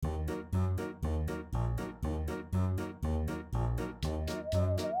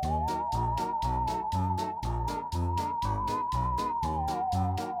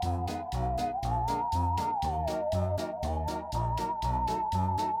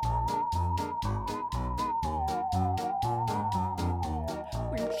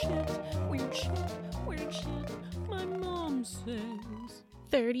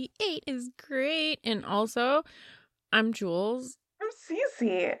E38 is great. And also, I'm Jules. I'm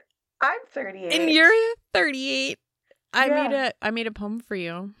CiCi. I'm 38. And you're 38. Yeah. I made a poem for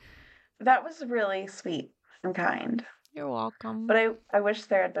you. That was really sweet and kind. You're welcome. But I wish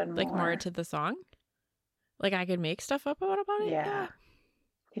there had been like more to the song? Like I could make stuff up about it? Yeah.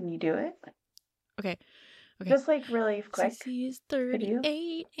 Can you do it? Okay. Just like really quick. CiCi is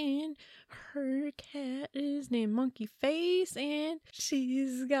 38 and her cat is named Monkey Face and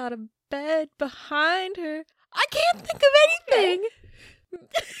she's got a bed behind her. I can't think of anything.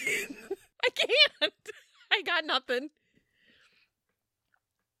 I can't. I got nothing.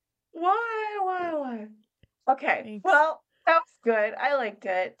 Why? Okay. Thanks. Well, that was good. I liked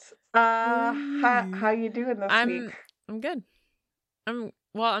it. How you doing this week? I'm good.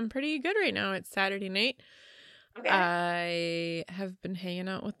 I'm pretty good right now. It's Saturday night. Okay. I have been hanging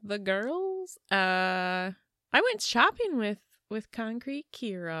out with the girls. I went shopping with Concrete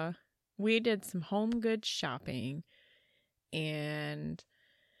Kira. We did some home goods shopping, and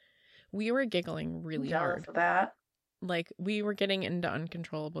we were giggling really hard. Of that. Like we were getting into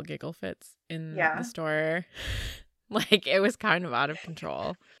uncontrollable giggle fits in Yeah. the store. Like it was kind of out of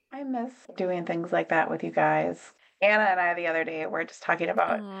control. I miss doing things like that with you guys. Anna and I the other day were just talking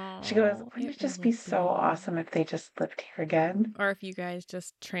about, she goes, wouldn't it just be so awesome if they just lived here again? Or if you guys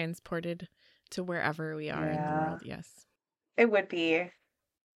just transported to wherever we are in the world, yes. It would be.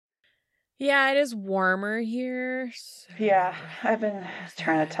 Yeah, it is warmer here. So. Yeah, I've been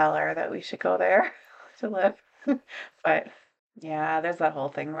trying to tell her that we should go there to live. But yeah, there's that whole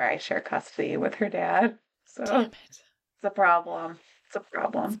thing where I share custody with her dad. So damn it. It's a problem.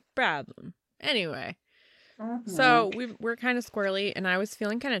 Anyway. So we're kind of squirrely, and I was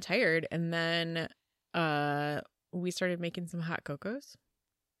feeling kind of tired, and then we started making some hot cocos.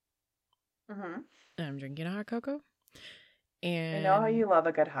 And I'm drinking a hot cocoa. And I know how you love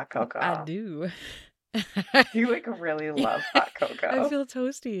a good hot cocoa. I do. You like really love hot cocoa. I feel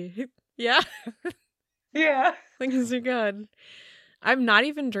toasty. Yeah. Yeah. Things are good. I'm not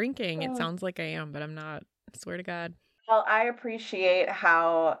even drinking. It sounds like I am, but I'm not. I swear to God. Well, I appreciate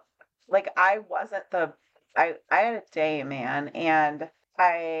how, like, I had a day, man, and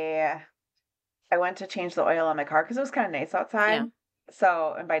I went to change the oil on my car because it was kind of nice outside. Yeah.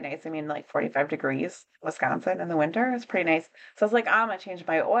 So, and by nice, I mean like 45 degrees, Wisconsin in the winter. It's pretty nice. So I was like, I'm going to change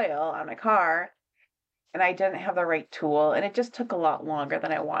my oil on my car. And I didn't have the right tool. And it just took a lot longer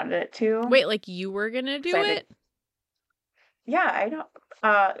than I wanted it to. Wait, like you were going to do it? Yeah, I know.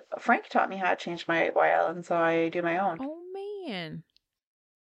 Frank taught me how to change my oil. And so I do my own. Oh, man.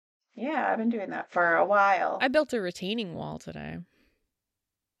 Yeah, I've been doing that for a while. I built a retaining wall today.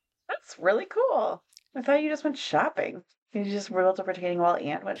 That's really cool. I thought you just went shopping. You just built a retaining wall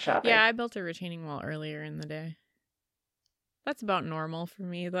and went shopping. Yeah, I built a retaining wall earlier in the day. That's about normal for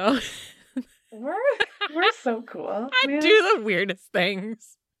me, though. We're so cool. I do the weirdest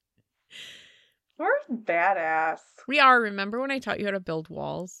things. We're badass. We are. Remember when I taught you how to build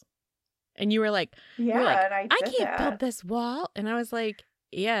walls? And you were like, yeah, and I can't build this wall. And I was like,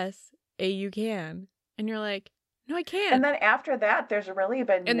 yes, you can. And you're like, no, I can't. And then after that, there's really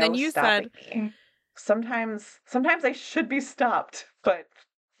been and no then you stopping said, me. Sometimes I should be stopped, but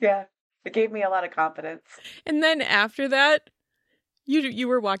yeah, it gave me a lot of confidence. And then after that, you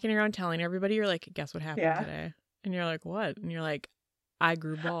were walking around telling everybody, you're like, guess what happened today? And you're like, what? And you're like, I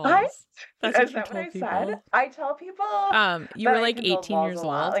grew balls. That's what you told people. Said? I tell people. You were like 18 years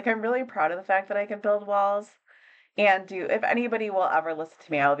old. Like I'm really proud of the fact that I can build walls. And if anybody will ever listen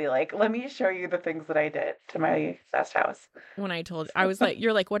to me, I'll be like, let me show you the things that I did to my last house. When I was like,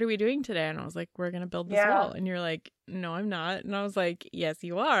 you're like, what are we doing today? And I was like, we're going to build this wall. And you're like, no, I'm not. And I was like, yes,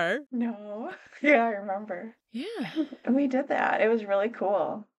 you are. No. Yeah, I remember. Yeah. And we did that. It was really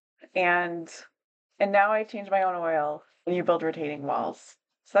cool. And now I change my own oil and you build retaining walls.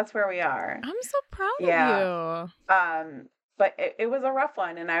 So that's where we are. I'm so proud of you. But it was a rough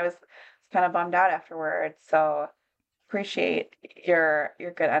one and I was kind of bummed out afterwards. So appreciate your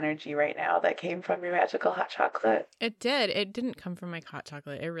good energy right now that came from your magical hot chocolate. It did. It didn't come from my hot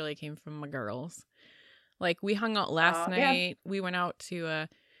chocolate. It really came from my girls. Like we hung out last night. Yeah. We went out to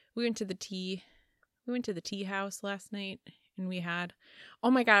we went to the tea house last night and we had,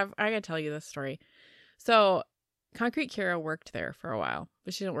 oh my God, I gotta tell you this story. So Concrete Kira worked there for a while,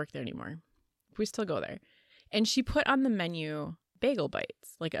 but she doesn't work there anymore. We still go there. And she put on the menu bagel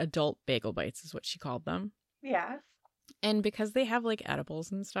bites, like adult bagel bites is what she called them. Yeah. And because they have like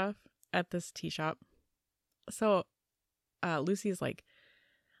edibles and stuff at this tea shop. So Lucy's like,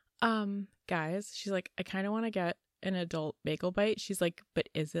 guys, she's like, I kind of want to get an adult bagel bite. She's like, but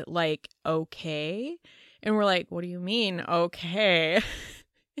is it like okay? And we're like, what do you mean okay?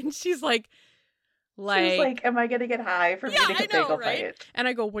 And she's like, She was like, am I going to get high for me to get bagel bite? And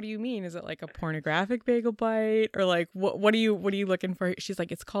I go, what do you mean? Is it like a pornographic bagel bite? Or like, what are you looking for? She's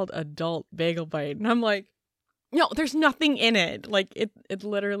like, it's called adult bagel bite. And I'm like, no, there's nothing in it. Like it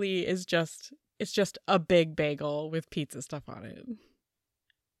literally is just, it's just a big bagel with pizza stuff on it.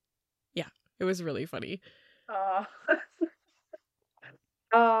 Yeah, it was really funny.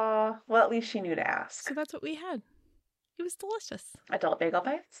 Well, at least she knew to ask. So that's what we had. It was delicious. Adult bagel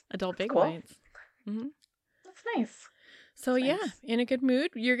bites? Adult bagel bites. Mm-hmm. That's nice. So yeah, in a good mood.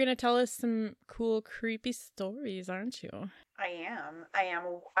 You're going to tell us some cool, creepy stories, aren't you? I am.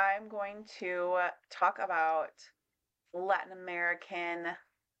 I'm going to talk about Latin American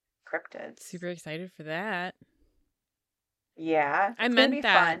cryptids. Super excited for that. Yeah. I meant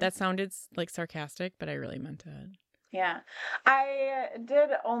that. Fun. That sounded like sarcastic, but I really meant it. Yeah. I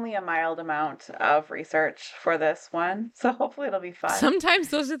did only a mild amount of research for this one, so hopefully it'll be fun. Sometimes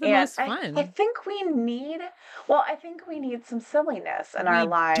those are the most fun. I think we need some silliness in our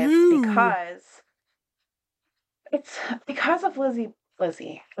lives because it's because of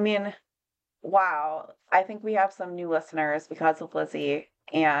Lizzie. I mean, wow. I think we have some new listeners because of Lizzie.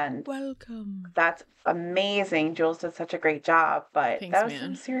 And welcome. That's amazing. Jules did such a great job, but Thanks, that was man.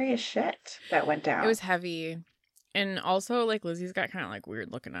 some serious shit that went down. It was heavy. And also, like, Lizzie's got kind of, like,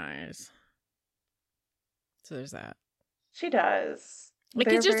 weird-looking eyes. So there's that. She does. Like,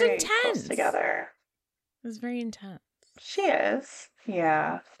 it's just intense. Close together. It was very intense. She is.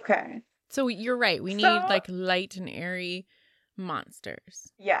 Yeah. Okay. So you're right. We need, like, light and airy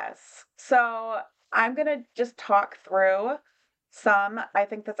monsters. Yes. So I'm going to just talk through some. I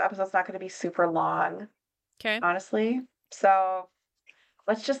think this episode's not going to be super long. Okay. Honestly. So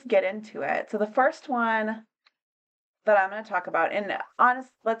let's just get into it. So the first one that I'm going to talk about, and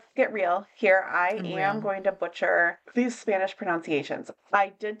let's get real here. I am going to butcher these Spanish pronunciations.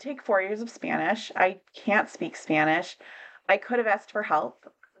 I did take 4 years of Spanish. I can't speak Spanish. I could have asked for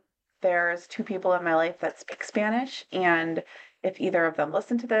help. There's 2 people in my life that speak Spanish, and if either of them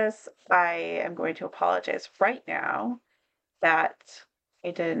listen to this, I am going to apologize right now that I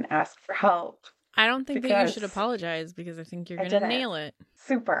didn't ask for help. I don't think that you should apologize because I think you're going to nail it.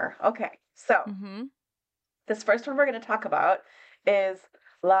 Super. Okay. So, this first one we're going to talk about is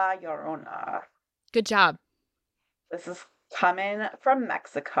La Llorona. Good job. This is coming from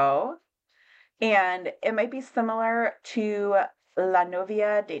Mexico, and it might be similar to La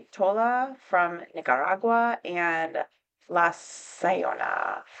Novia de Tola from Nicaragua and La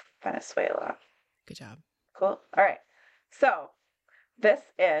Sayona, Venezuela. Good job. Cool. All right. So, this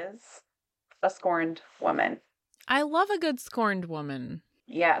is a scorned woman. I love a good scorned woman.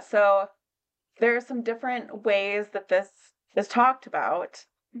 Yeah, so there are some different ways that this is talked about,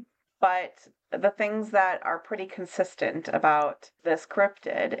 but the things that are pretty consistent about this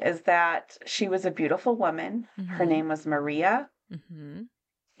cryptid is that she was a beautiful woman. Mm-hmm. Her name was Maria. Mm-hmm.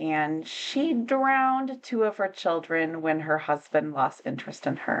 And she drowned 2 of her children when her husband lost interest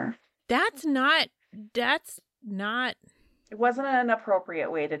in her. That's not... It wasn't an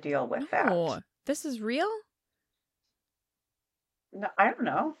appropriate way to deal with that. This is real? No, I don't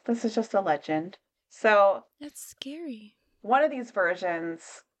know. This is just a legend. So... That's scary. One of these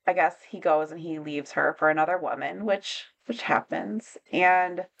versions, I guess he goes and he leaves her for another woman, which happens.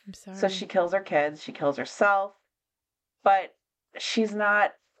 And so she kills her kids, she kills herself. But she's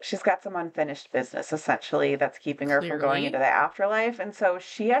got some unfinished business, essentially, that's keeping her from going into the afterlife. And so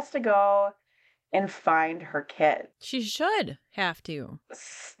she has to go and find her kids. She should have to.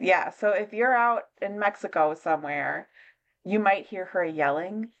 Yeah, so if you're out in Mexico somewhere, you might hear her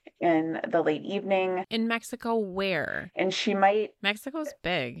yelling in the late evening. In Mexico, where? And she might... Mexico's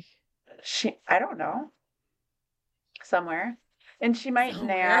big. I don't know. Somewhere. And she might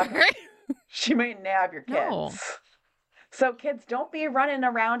nab... She might nab your kids. No. So kids, don't be running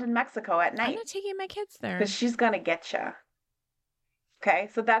around in Mexico at night. I'm not taking my kids there. Because she's going to get you. Okay,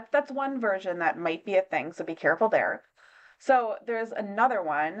 so that's one version that might be a thing, so be careful there. So there's another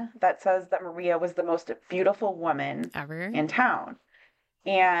one that says that Maria was the most beautiful woman ever in town.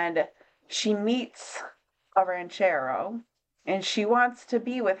 And she meets a ranchero, and she wants to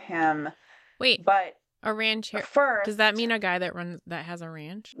be with him. Wait, but a ranchero? First, does that mean a guy that has a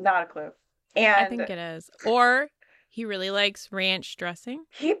ranch? Not a clue. And I think it is. Or he really likes ranch dressing.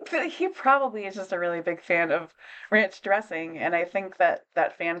 He probably is just a really big fan of ranch dressing, and I think that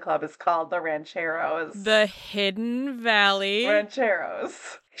fan club is called the Rancheros. The Hidden Valley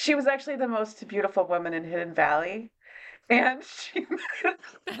Rancheros. She was actually the most beautiful woman in Hidden Valley, and she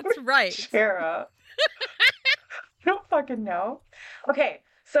That's right. Ranchero. I don't fucking know. Okay,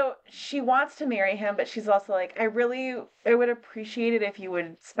 So she wants to marry him, but she's also like, I would appreciate it if you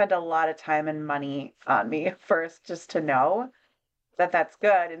would spend a lot of time and money on me first, just to know that that's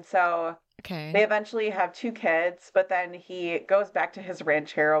good. And so Okay. they eventually have 2 kids, but then he goes back to his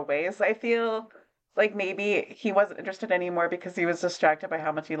ranchero ways. I feel like maybe he wasn't interested anymore because he was distracted by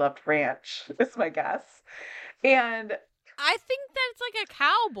how much he loved ranch, is my guess. And I think that's like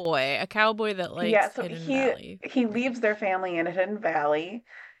a cowboy that likes so Hidden Valley. he leaves their family in Hidden Valley,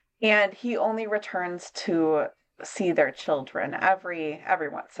 and he only returns to see their children every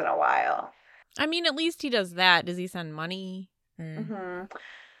once in a while. I mean, at least he does that. Does he send money? Mm-hmm.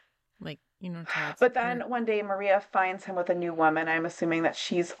 Like, child But support? then one day Maria finds him with a new woman. I'm assuming that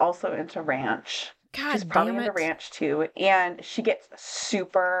she's also into ranch. God She's probably damn into it. ranch too. And she gets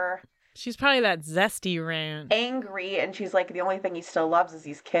super She's probably that zesty ranch. angry, and she's like, the only thing he still loves is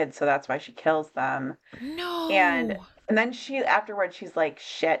these kids, so that's why she kills them. No. And then afterwards she's like,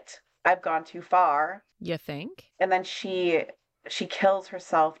 shit, I've gone too far. You think? And then she kills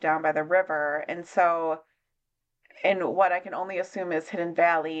herself down by the river. And so in what I can only assume is Hidden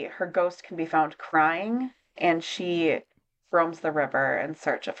Valley, her ghost can be found crying, and she roams the river in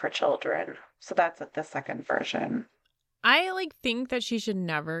search of her children. So that's the second version. I think that she should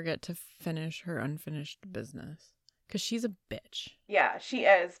never get to finish her unfinished business because she's a bitch. Yeah, she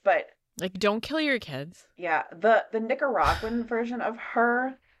is, but don't kill your kids. Yeah, the Nicaraguan version of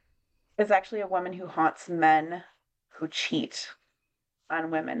her is actually a woman who haunts men who cheat on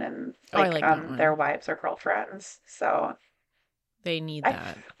women and their wives or girlfriends. So they need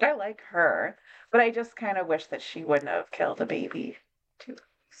that. I like her, but I just kind of wish that she wouldn't have killed a baby too.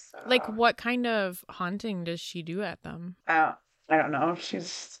 So. What kind of haunting does she do at them? I don't know.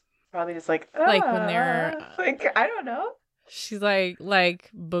 She's probably just when they're I don't know. She's like booga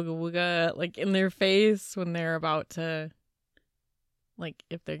wooga in their face when they're about to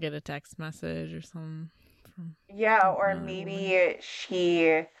if they get a text message or something. Or maybe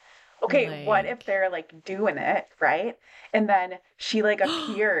she what if they're doing it, right? And then she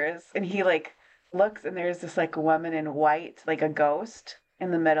appears and he looks and there's this woman in white, a ghost in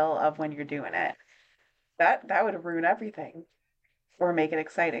the middle of when you're doing it. That would ruin everything. Or make it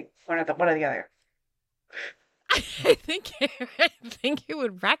exciting. One or the other. I think it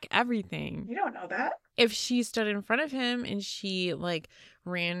would wreck everything. You don't know that. If she stood in front of him and she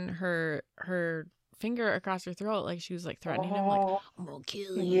ran her finger across her throat, she was threatening him, I'm gonna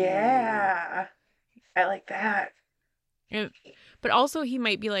kill you. Yeah, I like that. But also he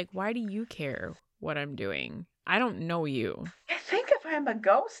might be why do you care what I'm doing? I don't know you. I think if I'm a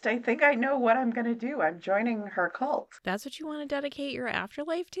ghost, I think I know what I'm gonna do. I'm joining her cult. That's what you want to dedicate your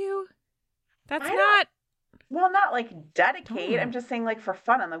afterlife to? That's not dedicate. I'm just saying for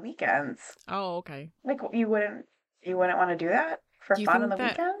fun on the weekends. Oh, okay. You wouldn't want to do that for fun on the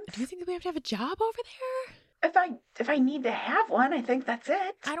weekends? Do you think that we have to have a job over there? If I need to have one, I think that's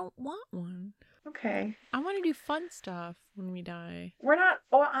it. I don't want one. Okay. I want to do fun stuff when we die. We're not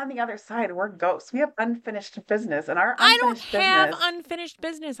on the other side. We're ghosts. We have unfinished business, and our I don't have unfinished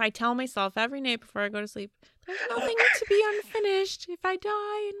business. I tell myself every night before I go to sleep, there's nothing to be unfinished. If I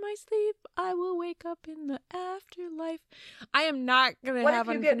die in my sleep, I will wake up in the afterlife. I am not going to have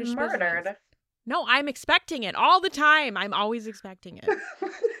unfinished business. What if you get murdered? No, I'm expecting it all the time. I'm always expecting it.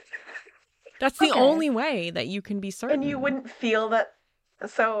 That's the only way that you can be certain. And you wouldn't feel that.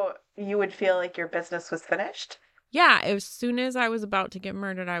 So you would feel like your business was finished? Yeah, as soon as I was about to get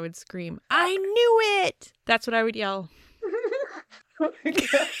murdered, I would scream, I knew it! That's what I would yell.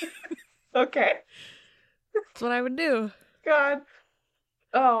 Okay. That's what I would do. God.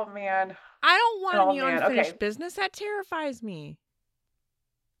 Oh, man. I don't want any unfinished business. That terrifies me.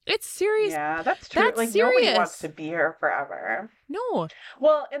 It's serious. Yeah, that's true. That's serious. Nobody wants to be here forever. No.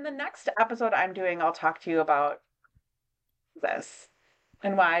 Well, in the next episode I'm doing, I'll talk to you about this.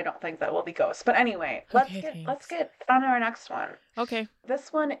 And why I don't think that will be ghosts. But anyway, let's get on to our next one. Okay.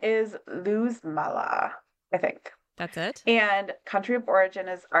 This one is Luz Mala, I think. That's it? And country of origin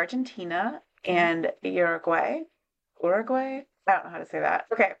is Argentina and Uruguay. Uruguay? I don't know how to say that.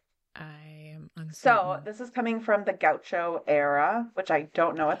 Okay. I am uncertain. So this is coming from the Gaucho era, which I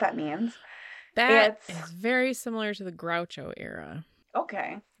don't know what that means. That is very similar to the Groucho era.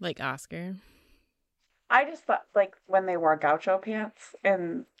 Okay. Like Oscar. I just thought, when they wore gaucho pants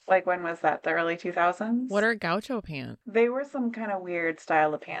in, when was that? The early 2000s? What are gaucho pants? They were some kind of weird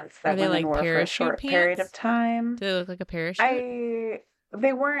style of pants that women wore for a short period of time. Do they look like a parachute?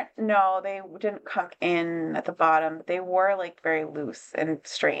 They weren't, no, they didn't come in at the bottom. They wore, very loose and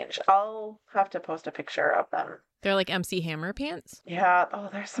strange. I'll have to post a picture of them. They're like MC Hammer pants? Yeah. Oh,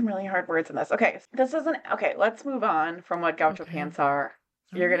 there's some really hard words in this. Okay, let's move on from what gaucho pants are.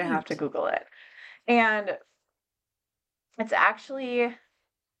 You're going to have to Google it. And it's actually,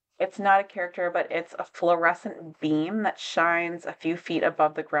 it's not a character, but it's a fluorescent beam that shines a few feet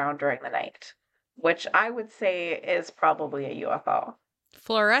above the ground during the night, which I would say is probably a UFO.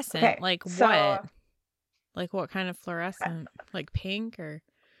 Fluorescent? Okay, Like so what? Like what kind of fluorescent? Like pink or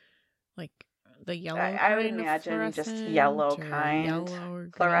like the yellow I would kind of imagine just fluorescent yellow or kind yellow or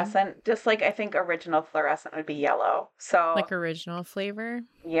green? fluorescent. Just like I think original fluorescent would be yellow. So Like original flavor?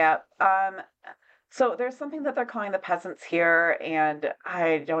 yeah. So there's something that they're calling the peasants here, and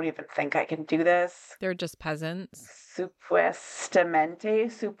I don't even think I can do this. They're just peasants.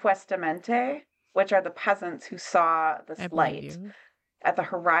 Supuestamente, which are the peasants who saw I this believe light you. at the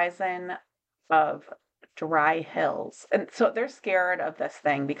horizon of dry hills. And so they're scared of this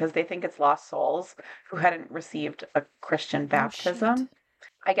thing because they think it's lost souls who hadn't received a Christian Oh, baptism. shit.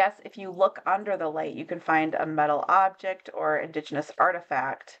 I guess if you look under the light, you can find a metal object or indigenous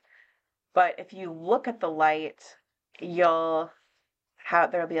artifact. But if you look at the light, there'll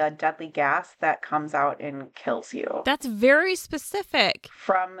be a deadly gas that comes out and kills you That's very specific.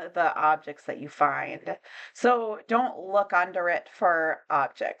 from the objects that you find. So don't look under it for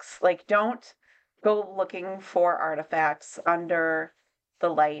objects. Like, don't go looking for artifacts under the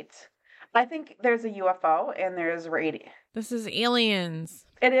light. I think there's a UFO and there's This is aliens.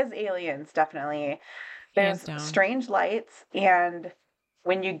 It is aliens, definitely. Hands There's down. strange lights, and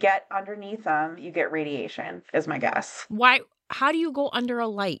when you get underneath them, you get radiation, is my guess. Why? How do you go under a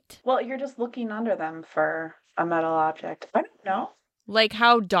light? Well, you're just looking under them for a metal object. I don't know. Like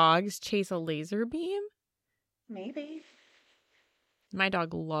how dogs chase a laser beam? Maybe. My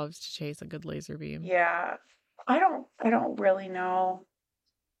dog loves to chase a good laser beam. Yeah. I don't really know.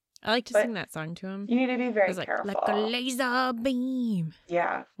 I like to But sing that song to him. You need to be very It's careful. like a laser beam.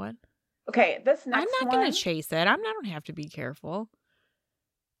 Yeah. What? Okay, this next I'm not one. going to chase it. I don't have to be careful.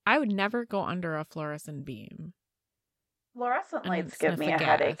 I would never go under a fluorescent beam. Fluorescent and lights give sniff me the a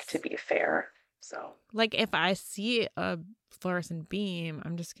headache, gas. to be fair. So Like if I see a fluorescent beam,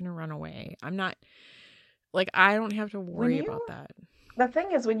 I'm just going to run away. I'm not, like, I don't have to worry about that. the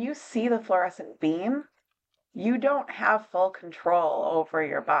thing is, when you see the fluorescent beam, you don't have full control over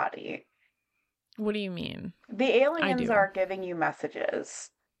your body. What do you mean? The aliens do. are giving you messages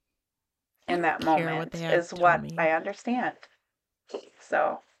I in don't that care moment, what they have is to tell what me. I understand.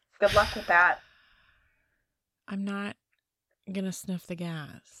 So good luck with that. I'm not going to sniff the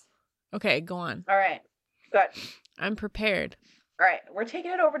gas. Okay, go on. All right, good. I'm prepared. All right, we're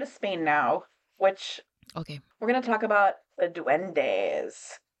taking it over to Spain now, which Okay. we're going to talk about the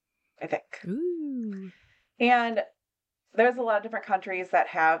duendes, I think. Ooh. And there's a lot of different countries that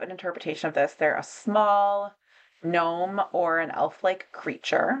have an interpretation of this. They're a small gnome or an elf-like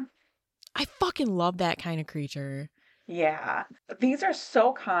creature. I fucking love that kind of creature. Yeah. These are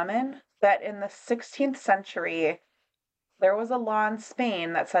so common that in the 16th century, there was a law in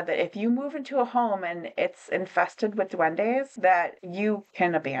Spain that said that if you move into a home and it's infested with duendes, that you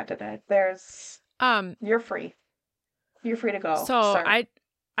can abandon it. You're free. You're free to go. So sir.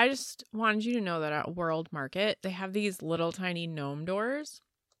 I just wanted you to know that at World Market, they have these little tiny gnome doors.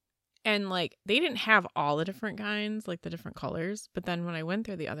 And like they didn't have all the different kinds, like the different colors. But then when I went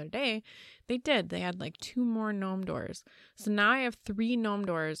there the other day, they did. They had like 2 more gnome doors. So now I have 3 gnome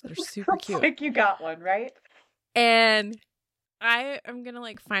doors that are super cute. Like you got one, right? And I am going to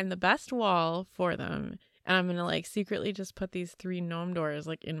like find the best wall for them. And I'm going to like secretly just put these 3 gnome doors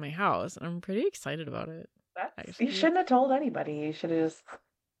like in my house. And I'm pretty excited about it. You shouldn't have told anybody. You should have just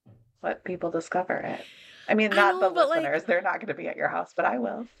let people discover it. I mean, I not know, the but, listeners. They're not going to be at your house, but I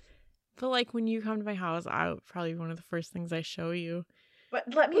will. But like when you come to my house, I'll probably be one of the first things I show you. But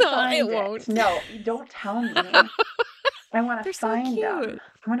let me No, find it won't. No, you don't tell me. I want to find so them. cute.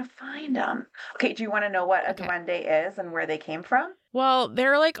 I want to find them. Okay, do you want to know what a duende is and where they came from? Well,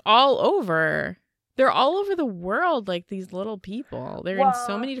 they're like all over. They're all over the world, like these little people. They're in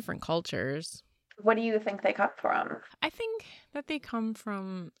so many different cultures. What do you think they come from? I think that they come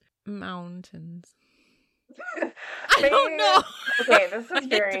from mountains. I don't know. Okay, this is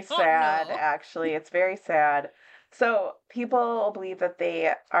very sad, actually. It's very sad. So people believe that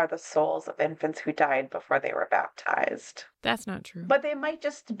they are the souls of infants who died before they were baptized. That's not true. But they might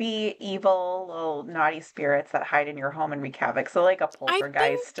just be evil, little naughty spirits that hide in your home and wreak havoc. So like a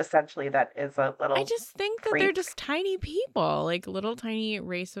poltergeist, essentially, that is a little I just think that they're just tiny people, like little tiny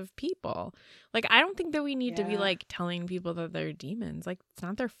race of people. Like, I don't think that we need to be like telling people that they're demons. Like, it's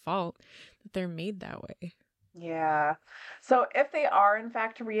not their fault that they're made that way. Yeah. So if they are in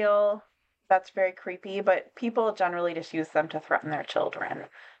fact real, that's very creepy, but people generally just use them to threaten their children.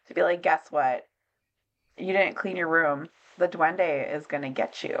 To be like, guess what? you didn't clean your room, the duende is going to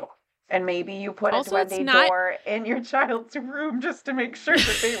get you. And maybe you put Also, a it's duende not- door in your child's room just to make sure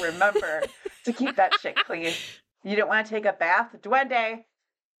that they remember to keep that shit clean. You don't want to take a bath? Duende.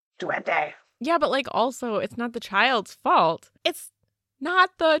 Duende. Yeah, but like also, it's not the child's fault. It's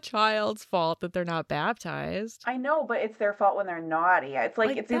not the child's fault that they're not baptized. I know, but it's their fault when they're naughty. It's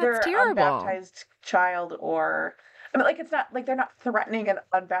like it's that's either terrible. unbaptized child or I mean, like it's not like they're not threatening an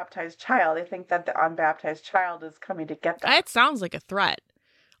unbaptized child. They think that the unbaptized child is coming to get them. It sounds like a threat.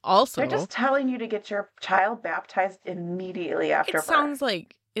 Also, They're just telling you to get your child baptized immediately after birth.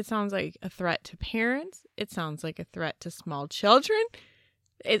 It sounds like a threat to parents. It sounds like a threat to small children.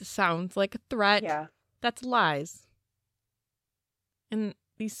 It sounds like a threat. Yeah. That's lies. And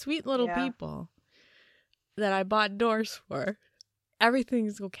these sweet little Yeah. people that I bought doors for,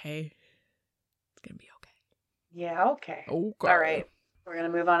 everything's okay. It's going to be okay. Yeah, okay. Okay. All right. We're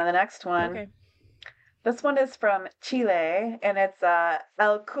going to move on to the next one. Okay. This one is from Chile, and it's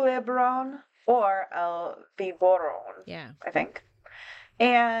El Culebron or El Viboron, Yeah. I think.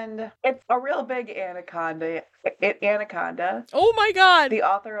 And it's a real big anaconda. Anaconda. Oh my God. The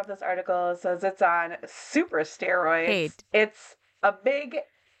author of this article says it's on super steroids. Hey. It's a big...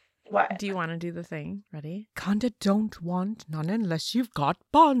 What? Do you want to do the thing? Ready? Kinda don't want none unless you've got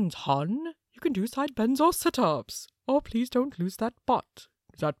buns, hon. You can do side bends or sit-ups. Oh, please don't lose that butt.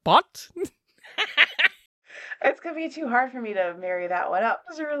 Is that butt? It's going to be too hard for me to marry that one up.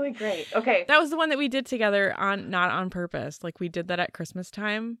 It's really great. Okay. That was the one that we did together not on purpose. Like we did that at Christmas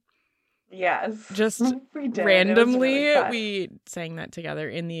time. Yes. Just we did. randomly, It was really fun. we sang that together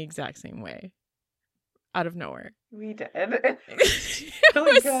in the exact same way. Out of nowhere. We did. It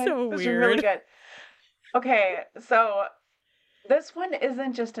Really was good. so It was weird. really good. Okay, so this one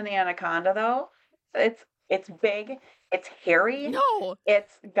isn't just an anaconda though. It's big. It's hairy. No.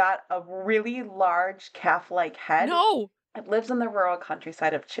 It's got a really large calf-like head. No. It lives in the rural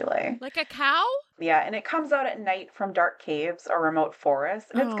countryside of Chile. Like a cow? Yeah, and it comes out at night from dark caves or remote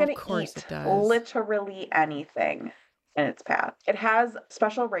forests, and it's Oh, going of to course eat it does. literally anything in its path. It has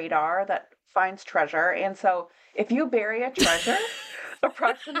special radar that finds treasure, and so if you bury a treasure,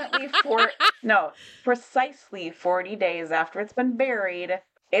 precisely 40 days after it's been buried,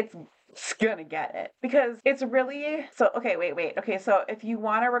 it's gonna get it because it's really wait. Okay, so if you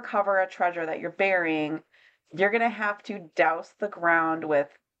want to recover a treasure that you're burying, you're gonna have to douse the ground with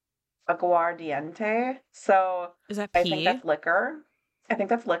aguardiente. So Is that I pee? think that's liquor.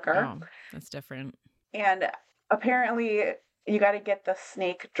 Oh, that's different. And apparently you got to get the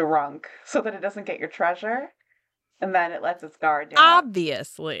snake drunk so that it doesn't get your treasure, and then it lets its guard down.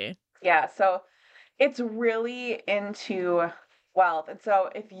 Obviously. Yeah, so it's really into wealth. And so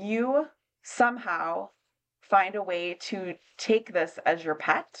if you somehow find a way to take this as your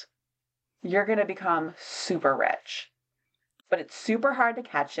pet, you're going to become super rich. But it's super hard to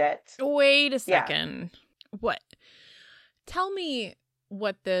catch it. Wait a Yeah. second. What? Tell me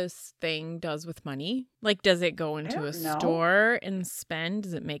what this thing does with money. Like, does it go into a don't know. store and spend?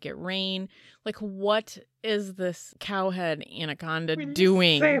 Does it make it rain? Like, what is this cowhead anaconda When you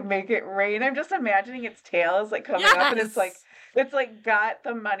doing? say make it rain, I'm just imagining its tail is like coming up, and it's like got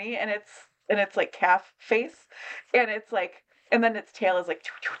the money, and it's like calf face, and it's like, and then its tail is like,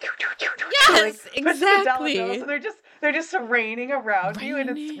 Yes, like, pushes the dollar exactly. bill. So they're just raining around you, and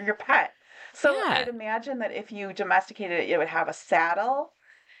it's Raining. your pet. So Yeah. I'd imagine that if you domesticated it, it would have a saddle.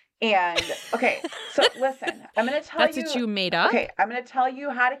 And okay, so listen, I'm gonna tell That's you. what you made up? Okay, I'm gonna tell you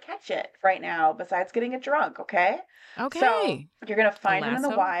how to catch it right now. Besides getting it drunk, okay? Okay. So you're gonna find him in the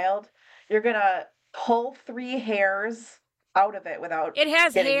lasso? wild. You're gonna pull 3 hairs out of it without It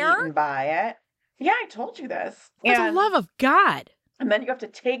has getting hair? eaten by it. Yeah, I told you this. For the love of God. And then you have to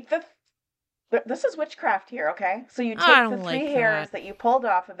take this is witchcraft here, okay? So you I take don't the 3 like hairs that. that you pulled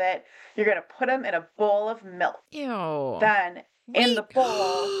off of it. You're gonna put them in a bowl of milk. Ew. Then in the Wait.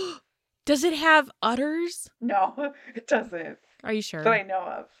 bowl, Does it have udders? no, it doesn't. Are you sure? That I know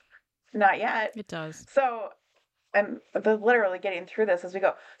of. Not yet. It does. So I'm literally getting through this as we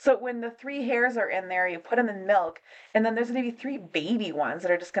go. So when the 3 hairs are in there, you put them in milk, and then there's going to be 3 baby ones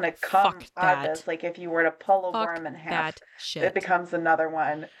that are just going to come Fuck out of that. this. Like if you were to pull a Fuck worm in half, that shit. it becomes another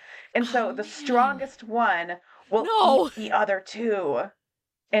one. And so Oh, the man. strongest one will No. eat the other 2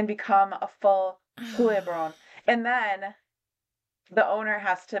 and become a full culebron. And then the owner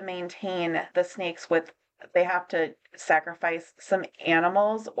has to maintain the snakes they have to sacrifice some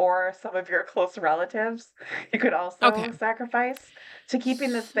animals or some of your close relatives. You could also sacrifice to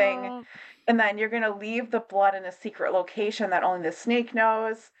keeping this thing. And then you're going to leave the blood in a secret location that only the snake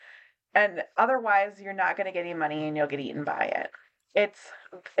knows. And otherwise, you're not going to get any money and you'll get eaten by it. It's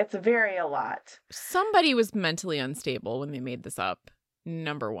very a lot. Somebody was mentally unstable when they made this up.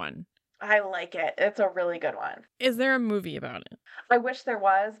 Number one. I like it. It's a really good one. Is there a movie about it? I wish there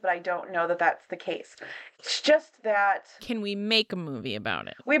was, but I don't know that that's the case. It's just that Can we make a movie about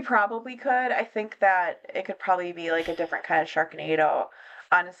it? we probably could. I think that it could probably be like a different kind of Sharknado,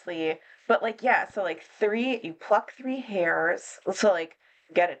 honestly. But like, yeah, so like you pluck 3 hairs. So like,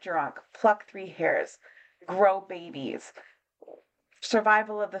 get it drunk, pluck 3 hairs, grow babies,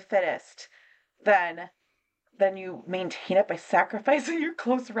 survival of the fittest. Then you maintain it by sacrificing your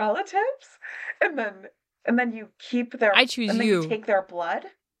close relatives, and then you keep their I choose and then you. you take their blood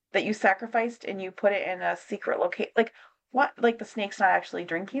that you sacrificed and you put it in a secret location. Like what? Like the snake's not actually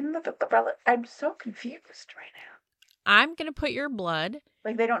drinking the relative. I'm so confused right now. I'm going to put your blood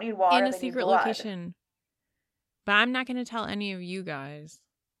Like they don't need water, in a they need secret blood. location. But I'm not going to tell any of you guys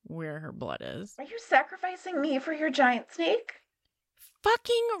where her blood is. Are you sacrificing me for your giant snake?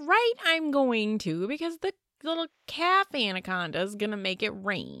 Fucking right I'm going to, because the little calf anaconda is going to make it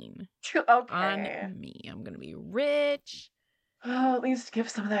rain Okay. on me. I'm going to be rich. Oh, at least give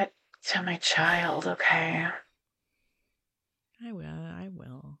some of that to my child, okay? I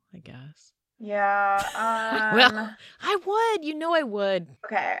will, I guess. Yeah, Well, I would. You know I would.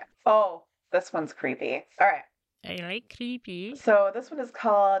 okay. Oh, this one's creepy. All right. I like creepy. So this one is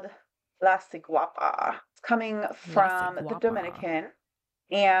called La Ciguapa. It's coming from the Ciguapa. Dominican,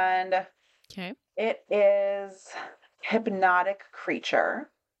 and Okay. it is hypnotic creature.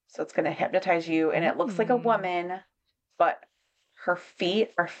 So it's going to hypnotize you, and it looks like a woman, but her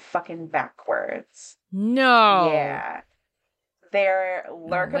feet are fucking backwards. No. Yeah. They're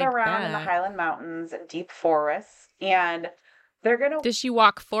lurking around in the Highland Mountains and deep forests, and they're going to... Does she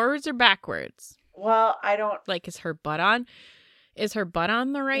walk forwards or backwards? Well, I don't... Like, is her butt on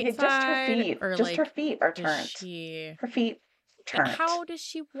the right side? Just her feet. Or just like, her feet are turned. Her feet turned. How does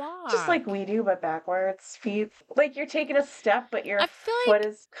she walk? Just like we do, but backwards. Feet. Like you're taking a step, but your foot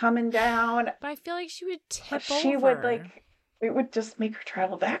is coming down. But I feel like she would tip over. She would it would just make her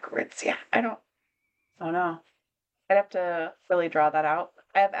travel backwards. Yeah, I don't know. I'd have to really draw that out.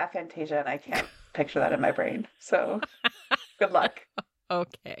 I have aphantasia and I can't picture that in my brain. So good luck.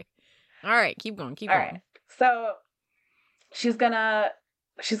 Okay. All right, keep going. All right. So she's gonna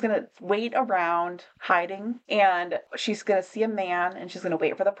wait around hiding, and she's gonna see a man, and she's gonna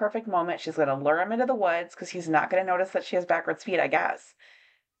wait for the perfect moment. She's gonna lure him into the woods because he's not gonna notice that she has backwards feet, I guess.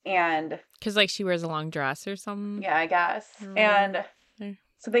 And because like she wears a long dress or something. Yeah, I guess. And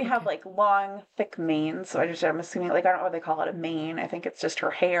so they have like long, thick manes. So I'm assuming, like, I don't know what they call it, a mane. I think it's just her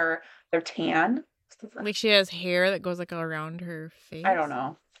hair. They're tan. Like she has hair that goes like all around her face. I don't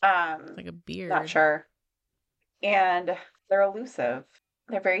know. Like a beard. Not sure. And they're elusive.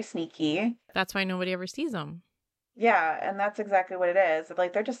 They're very sneaky. That's why nobody ever sees them. Yeah, and that's exactly what it is.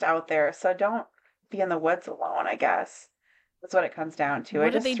 Like, they're just out there. So don't be in the woods alone, I guess. That's what it comes down to.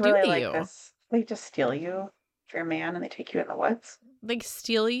 What do they do to you? This. They just steal you if you're a man and they take you in the woods. Like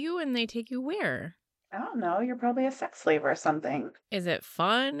steal you and they take you where? I don't know. You're probably a sex slave or something. Is it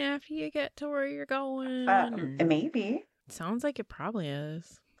fun after you get to where you're going? Maybe. Sounds like it probably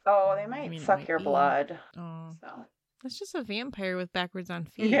is. Oh, they might suck your blood. Oh. So. That's just a vampire with backwards on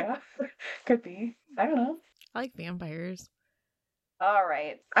feet. Yeah. Could be. I don't know. I like vampires. All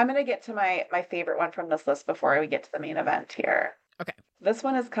right. I'm going to get to my favorite one from this list before we get to the main event here. Okay. This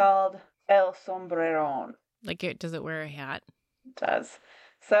one is called El Sombreron. Like, does it wear a hat? It does.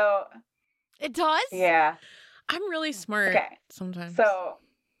 So. It does? Yeah. I'm really smart sometimes. So,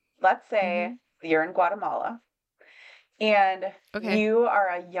 let's say you're in Guatemala and you are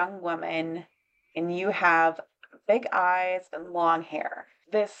a young woman and you have big eyes and long hair.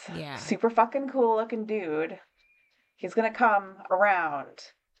 This super fucking cool looking dude, he's going to come around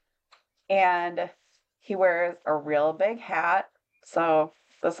and he wears a real big hat. So,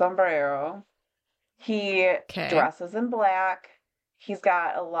 the sombrero. He dresses in black. He's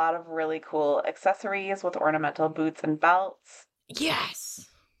got a lot of really cool accessories with ornamental boots and belts. Yes.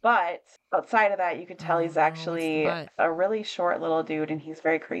 But outside of that, you could tell he's actually a really short little dude, and he's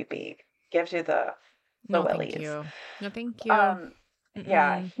very creepy. Gives you the willies. No, thank you.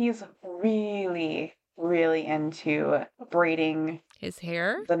 Yeah, he's really, really into braiding his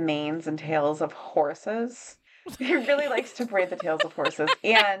hair, the manes and tails of horses. He really likes to braid the tails of horses.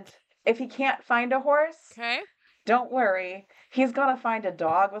 And if he can't find a horse, don't worry. He's going to find a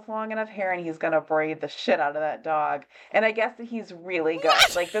dog with long enough hair and he's going to braid the shit out of that dog. And I guess that he's really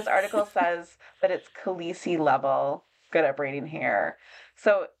good. Like, this article says that it's CiCi level good at braiding hair.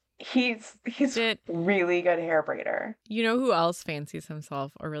 So he's really good hair braider. You know who else fancies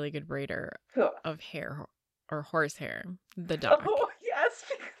himself a really good braider Who? of hair? or horsehair, the dog. Oh, yes,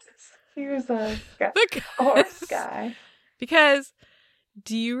 because he was a Because- horse guy. Because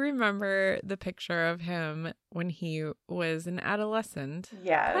do you remember the picture of him when he was an adolescent?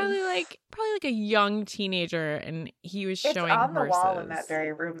 Yes. Probably like a young teenager, and he was showing It's on horses. the wall in that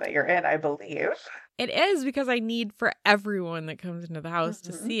very room that you're in, I believe. It is, because I need for everyone that comes into the house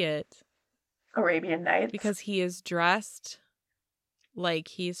to see it. Arabian Nights. Because he is dressed like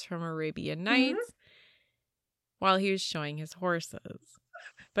he's from Arabian Nights while he was showing his horses.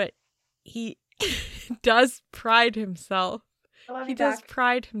 But he does pride himself. He does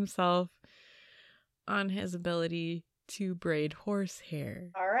pride himself on his ability to braid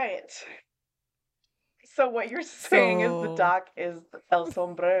horsehair. All right. So what you're saying is the doc is El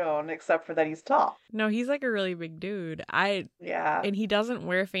Sombreron, except for that he's tall. No, he's like a really big dude. Yeah. And he doesn't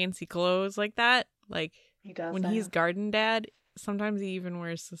wear fancy clothes like that. Like, he does when he's garden dad, sometimes he even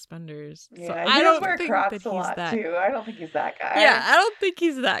wears suspenders. Yeah, so I don't wear think Crocs that a lot too. I don't think he's that guy. Yeah, I don't think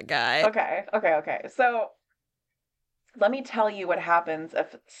he's that guy. Okay. So let me tell you what happens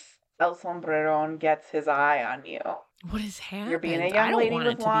if El Sombreron gets his eye on you. What has happened? You're being a young lady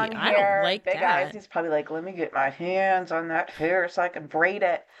with long hair, I don't like big that. eyes. He's probably like, let me get my hands on that hair so I can braid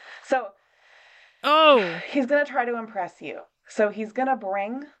it. So he's going to try to impress you. So he's going to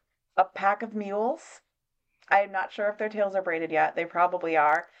bring a pack of mules. I'm not sure if their tails are braided yet. They probably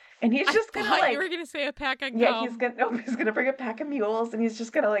are. And he's just going to like... you were going to say a pack of Yeah, he's going to bring a pack of mules, and he's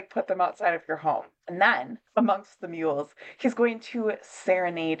just going to like put them outside of your home. And then, amongst the mules, he's going to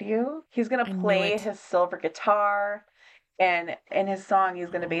serenade you. He's going to play his silver guitar. And in his song, he's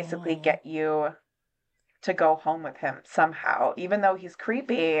going to basically get you to go home with him somehow, even though he's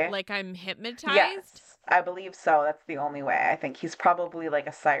creepy. Like I'm hypnotized? Yes, I believe so. That's the only way. I think he's probably like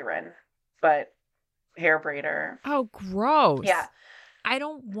a siren, but hair braider. Oh, gross. Yeah. I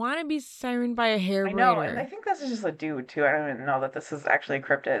don't want to be sirened by a hair braider. I know, and I think this is just a dude, too. I don't even know that this is actually a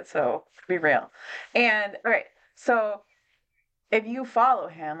cryptid, so be real. And, all right, so if you follow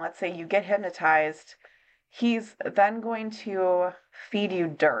him, let's say you get hypnotized, he's then going to feed you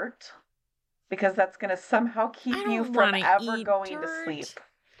dirt, because that's going to somehow keep you from ever going to sleep.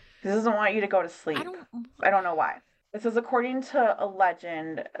 He doesn't want you to go to sleep. I don't know why. This is according to a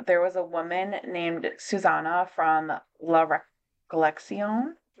legend. There was a woman named Susana from La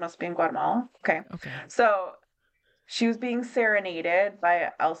Recollection. Must be in Guatemala. Okay. So she was being serenaded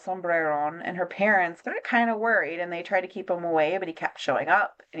by El Sombreron, and her parents got kind of worried, and they tried to keep him away, but he kept showing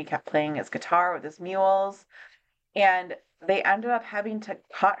up, and he kept playing his guitar with his mules. And they ended up having to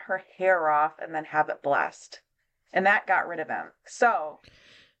cut her hair off and then have it blessed. And that got rid of him. So,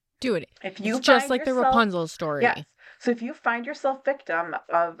 dude, if you it's just like the Rapunzel story. Yes. So if you find yourself victim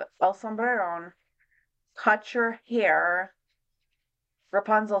of El Sombreron, cut your hair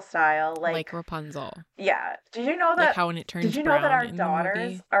Rapunzel style, like Rapunzel. Yeah. Did you know that? Like how when it turns Did you know that our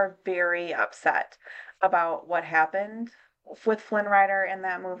daughters are very upset about what happened with Flynn Rider in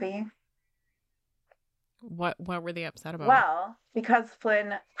that movie? What were they upset about? Well, because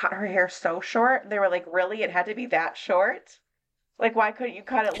Flynn cut her hair so short, they were like, really? It had to be that short? Like, why couldn't you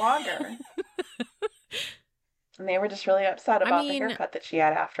cut it longer? And they were just really upset about the haircut that she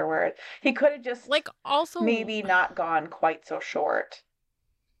had afterward. He could have just maybe not gone quite so short.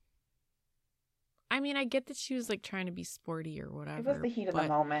 I mean, I get that she was like trying to be sporty or whatever. It was the heat of the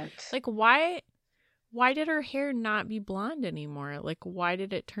moment. Like, why did her hair not be blonde anymore? Like, why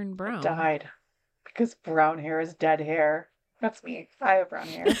did it turn brown? It died. Because brown hair is dead hair. That's me. I have brown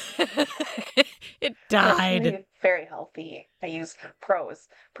hair. It died. Personally, very healthy. I use Pros.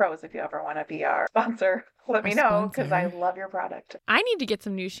 Pros, if you ever want to be our sponsor, let me know, because I love your product. I need to get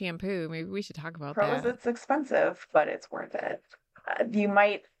some new shampoo. Maybe we should talk about that. Pros, it's expensive, but it's worth it. You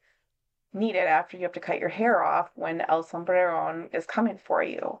might need it after you have to cut your hair off when El Sombreron is coming for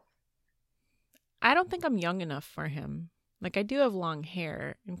you. I don't think I'm young enough for him. Like, I do have long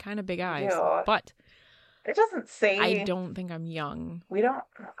hair and kind of big eyes, but it doesn't say. I don't think I'm young. We don't.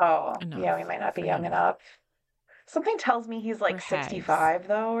 Oh, yeah, we might not be young enough. Something tells me he's like 65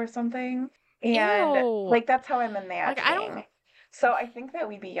 though, or something. And like that's how I'm imagining. Like, so I think that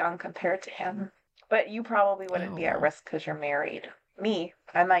we'd be young compared to him, but you probably wouldn't be at risk because you're married. Me,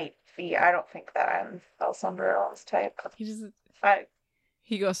 I might be. I don't think that I'm El Sombreron's type.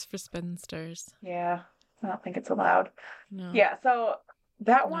 He goes for spinsters. Yeah. I don't think it's allowed. No. Yeah, so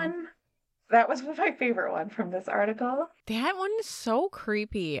that one, that was my favorite one from this article. That one is so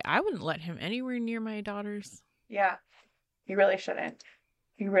creepy. I wouldn't let him anywhere near my daughters. Yeah, you really shouldn't.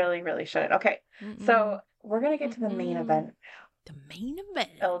 You really, really shouldn't. Okay, so we're going to get to the main event. The main event?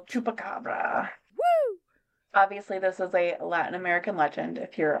 El Chupacabra. Woo! Obviously, this is a Latin American legend,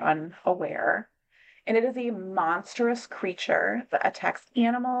 if you're unaware. and it is a monstrous creature that attacks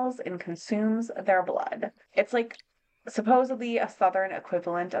animals and consumes their blood. It's like supposedly a southern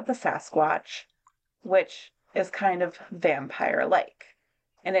equivalent of the Sasquatch, which is kind of vampire-like.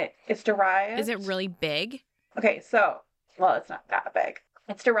 And it's derived... Is it really big? Okay, so, well, it's not that big.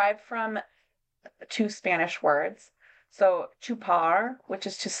 It's derived from two Spanish words. So, chupar, which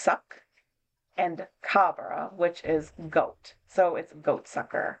is to suck, and cabra, which is goat. So it's goat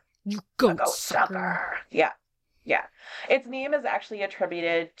sucker. You A goat sucker. Yeah. Yeah. Its name is actually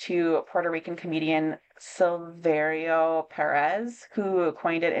attributed to Puerto Rican comedian Silverio Perez, who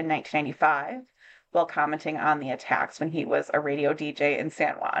coined it in 1995 while commenting on the attacks when he was a radio DJ in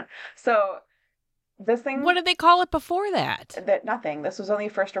San Juan. So this thing... What did they call it before that? Nothing. This was only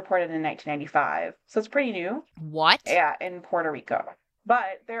first reported in 1995. So it's pretty new. What? Yeah, in Puerto Rico.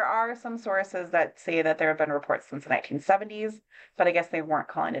 But there are some sources that say that there have been reports since the 1970s, but I guess they weren't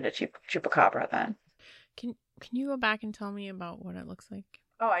calling it a chupacabra then. Can you go back and tell me about what it looks like?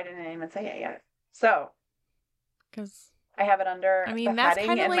 Oh, I didn't even say it yet. So, because I have it under the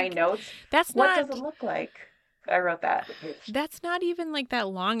heading in my notes. What does it look like? I wrote that. That's not even like that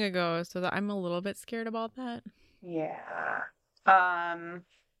long ago, so that I'm a little bit scared about that. Yeah.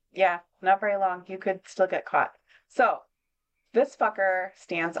 Yeah, not very long. You could still get caught. So, this fucker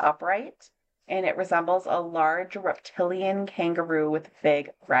stands upright, and it resembles a large reptilian kangaroo with big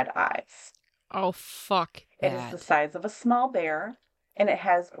red eyes. Oh, fuck that. It is the size of a small bear, and it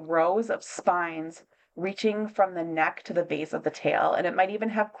has rows of spines reaching from the neck to the base of the tail, and it might even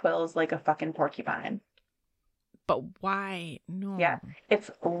have quills like a fucking porcupine. But why? No. Yeah. It's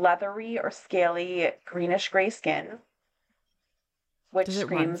leathery or scaly greenish-gray skin, which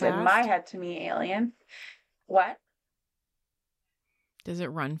screams in my head to me alien. What? Does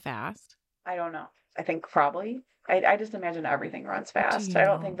it run fast? I don't know. I think probably. I just imagine everything runs fast. I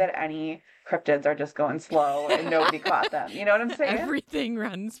don't think that any cryptids are just going slow and nobody caught them. You know what I'm saying? Everything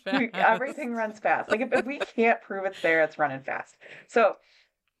runs fast. Everything runs fast. Like if we can't prove it's there, it's running fast. So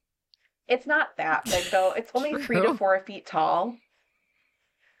it's not that big though. It's only 3 to 4 feet tall.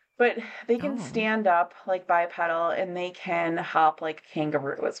 But they can stand up like bipedal, and they can hop like a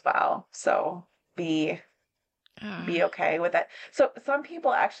kangaroo as well. So be okay with it. So some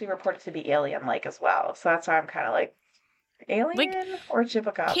people actually report it to be alien-like as well. So that's why I'm kind of like, alien or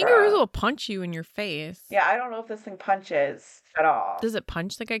chupacabra? Kangaroos will punch you in your face. Yeah, I don't know if this thing punches at all. Does it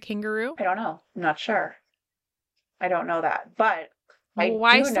punch like a kangaroo? I don't know. I'm not sure. I don't know that. But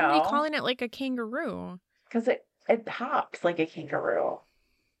why is somebody calling it like a kangaroo? Because it hops like a kangaroo.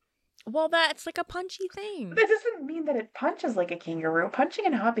 Well, that's like a punchy thing. That doesn't mean that it punches like a kangaroo. Punching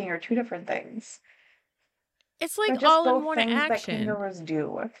and hopping are two different things. It's like all in one action. That kangaroos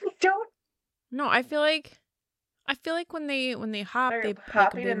do. Don't. No, I feel like when they hop, they're they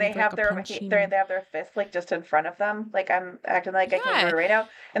hopping and they have their fists like just in front of them. Like I'm acting like a kangaroo right now,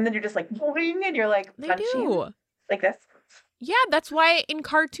 and then you're just like boing, and you're like punching like this. Yeah, that's why in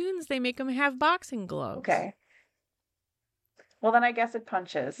cartoons they make them have boxing gloves. Okay. Well, then I guess it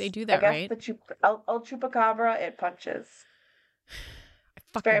punches. They do that, right? El Chupacabra, it punches.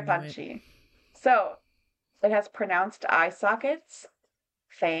 It's very punchy. So, it has pronounced eye sockets,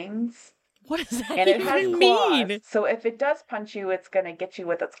 fangs. What does that and it has even claws. mean? So if it does punch you, it's going to get you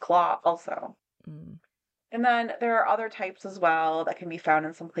with its claw also. Mm. And then there are other types as well that can be found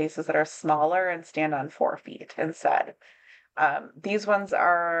in some places that are smaller and stand on 4 feet instead. These ones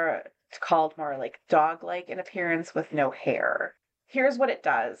are called more like dog-like in appearance with no hair. Here's what it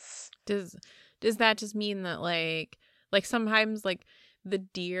does. Does that just mean that like sometimes like the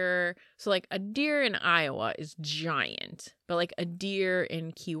deer, so like a deer in Iowa is giant, but like a deer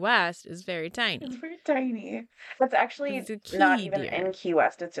in Key West is very tiny. It's very tiny. That's actually not even in Key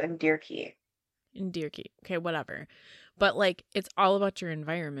West. It's in Deer Key. In Deer Key. Okay, whatever. But like it's all about your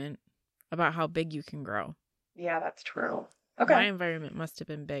environment, about how big you can grow. Yeah, that's true. Okay. My environment must have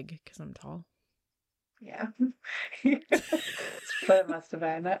been big because I'm tall. Yeah. But it must have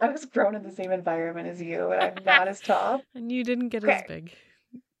been. I was grown in the same environment as you, and I'm not as tall. And you didn't get as big.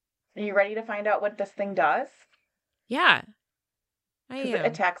 Are you ready to find out what this thing does? Yeah. I am. It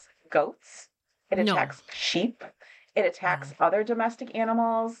attacks goats. It attacks sheep. It attacks other domestic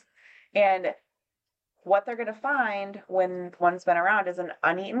animals. And what they're going to find when one's been around is an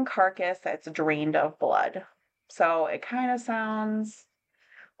uneaten carcass that's drained of blood. So it kind of sounds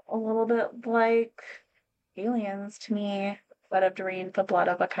a little bit like aliens to me that have drained the blood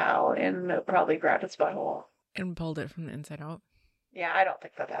of a cow and probably grabbed its butthole. And pulled it from the inside out. Yeah, I don't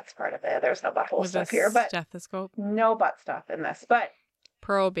think that's part of it. There's no butthole stuff here. But stethoscope? No butt stuff in this. But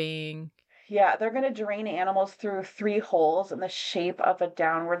probing. Yeah, they're going to drain animals through 3 holes in the shape of a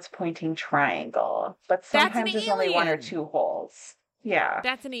downwards pointing triangle. But That's an sometimes there's only 1 or alien. 2 holes. Yeah.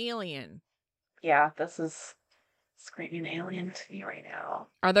 That's an alien. Yeah, this is screaming alien to me right now.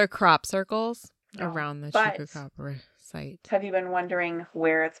 Are there crop circles No. around the But Chupacabra site? have you been wondering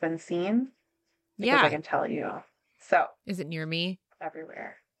where it's been seen? Because Yeah. I can tell you. So. Is it near me?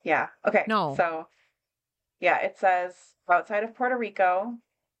 Everywhere. Yeah. Okay. No. So, yeah, it says outside of Puerto Rico.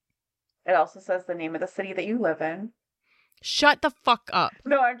 It also says the name of the city that you live in. Shut the fuck up.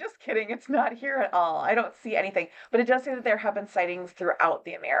 No, I'm just kidding. It's not here at all. I don't see anything. But it does say that there have been sightings throughout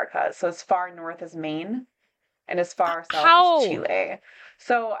the Americas. So as far north as Maine and as far south as Chile.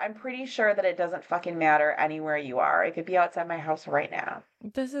 So I'm pretty sure that it doesn't fucking matter anywhere you are. It could be outside my house right now.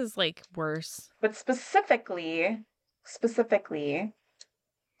 This is like worse. But specifically,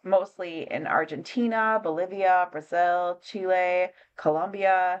 mostly in Argentina, Bolivia, Brazil, Chile,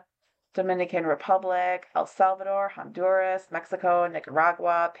 Colombia, Dominican Republic, El Salvador, Honduras, Mexico,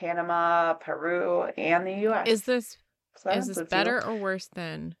 Nicaragua, Panama, Peru, and the U.S. Is this So better or worse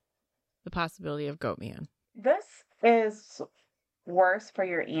than the possibility of Goatman? This is worse for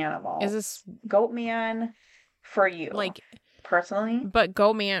your animal. Is this Goatman for you? like personally? But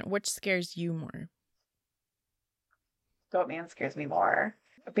Goatman, which scares you more? Goatman scares me more.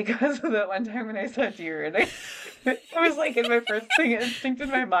 Because of that one time when I saw deer, and it was like in my first thing instinct in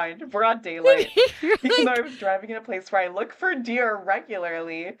my mind, broad daylight. Even though I was driving in a place where I look for deer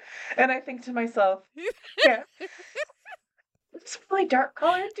regularly, and I think to myself, yeah, it's really dark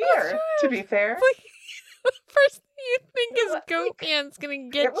colored deer. To be fair, first thing you think is Goatman's gonna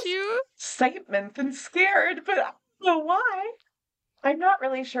get you. Excitement and scared, but I don't know why. I'm not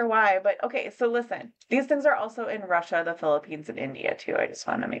really sure why, but okay, so listen. These things are also in Russia, the Philippines, and India, too. I just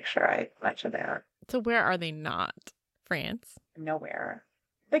want to make sure I mention that. So where are they not? France? Nowhere.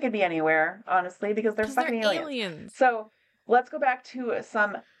 They could be anywhere, honestly, because they're fucking aliens. So let's go back to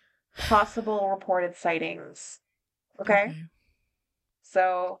some possible reported sightings. Okay?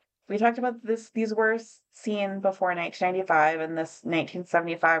 So we talked about this. These were seen before 1995, and this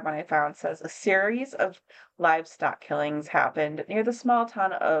 1975 one I found says a series of livestock killings happened near the small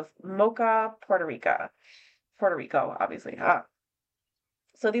town of Moca, Puerto Rico. Puerto Rico, obviously.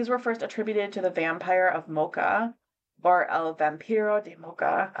 So these were first attributed to the vampire of Moca, or El Vampiro de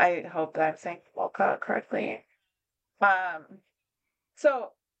Moca. I hope that I'm saying Moca correctly.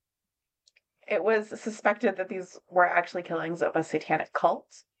 So it was suspected that these were actually killings of a satanic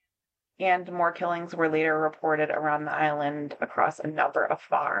cult. And more killings were later reported around the island across a number of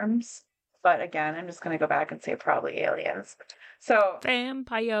farms. But again, I'm just going to go back and say probably aliens. So,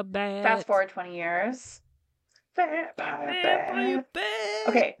 vampire bat. Fast forward 20 years. Vampire bat.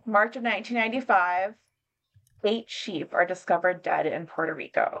 Okay, March of 1995. 8 sheep are discovered dead in Puerto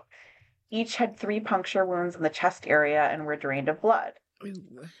Rico. Each had 3 puncture wounds in the chest area and were drained of blood.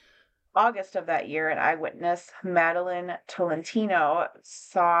 Ooh. August of that year, an eyewitness, Madeline Tolentino,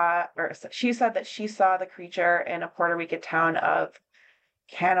 said that she saw the creature in a Puerto Rican town of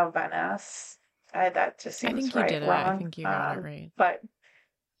Canovenas. That just seems I think right. You did Wrong. I think you got it right. But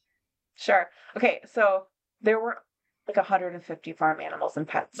sure. Okay, so there were like 150 farm animals and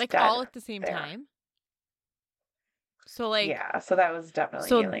pets. Like dead all at the same there. time? So like yeah, so that was definitely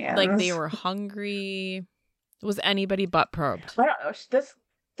aliens. Like they were hungry. Was anybody butt probed? I don't know.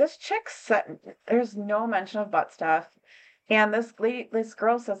 This chick said there's no mention of butt stuff, and this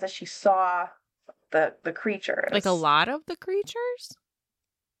girl says that she saw the creatures. Like a lot of the creatures?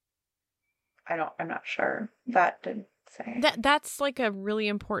 I'm not sure. That didn't say. That's like a really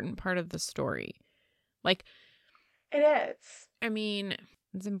important part of the story. Like it is. I mean,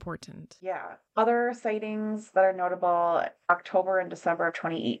 it's important. Yeah. Other sightings that are notable, October and December of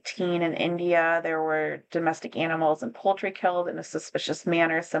 2018 in India, there were domestic animals and poultry killed in a suspicious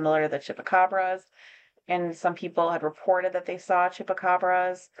manner, similar to the chupacabras. And some people had reported that they saw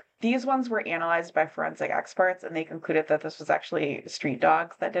chupacabras. These ones were analyzed by forensic experts, and they concluded that this was actually street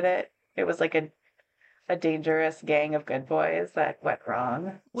dogs that did it. It was like a dangerous gang of good boys that went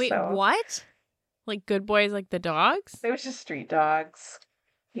wrong. Wait, what? Like good boys like the dogs? It was just street dogs.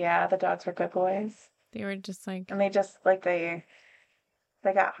 Yeah, the dogs were good boys. They were just like... And they just, like, they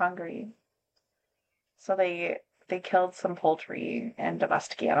got hungry. So they killed some poultry and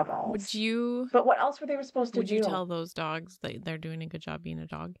domestic animals. But what else were they supposed to do? Would you tell those dogs that they're doing a good job being a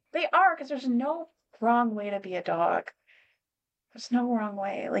dog? They are, because there's no wrong way to be a dog. There's no wrong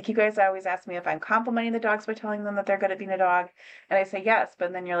way. Like, you guys always ask me if I'm complimenting the dogs by telling them that they're good at being a dog. And I say yes,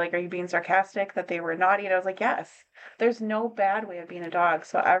 but then you're like, are you being sarcastic that they were naughty? And I was like, yes. There's no bad way of being a dog.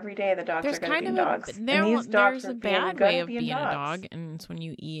 So every day the dogs are There's good at kind being of dogs. And these dogs there's were a really bad good way at of being being a dogs. dog, and it's when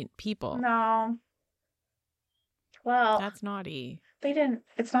you eat people. No. Well, That's naughty. they didn't.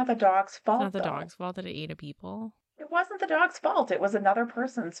 It's not the dog's fault, It's not the though. dog's fault that it ate a people. It wasn't the dog's fault. It was another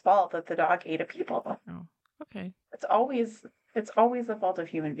person's fault that the dog ate a people. Oh, okay. It's always the fault of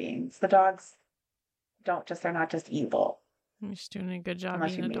human beings. The dogs they're not just evil. You're just doing a good job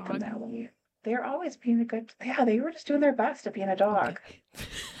Unless being you a made them dog. that way. They're always being a good. Yeah, they were just doing their best at being a dog. Okay.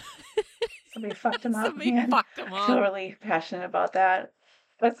 Somebody fucked them up. Somebody Man. fucked them I feel up. really passionate about that.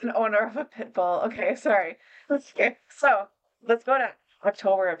 That's an owner of a pit bull. Okay, sorry. Okay, so let's go to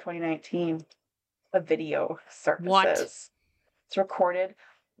October of 2019. A video surfaces. What? It's recorded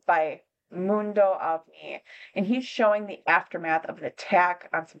by Mundo Avni, and he's showing the aftermath of an attack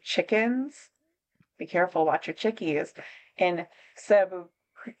on some chickens. Be careful, watch your chickies. In Cebu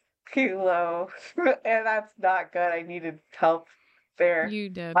Kilo, and that's not good. I needed help there. You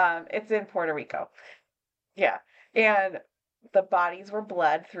did. It's in Puerto Rico. Yeah, and the bodies were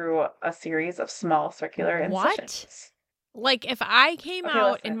bled through a series of small circular incisions. Like, if I came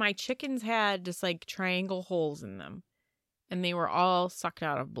out listen. and my chickens had just like triangle holes in them and they were all sucked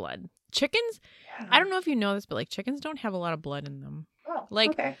out of blood. Chickens, Yeah. I don't know if you know this, but like chickens don't have a lot of blood in them. Oh,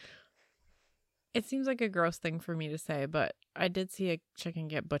 Like, okay. it seems like a gross thing for me to say, but I did see a chicken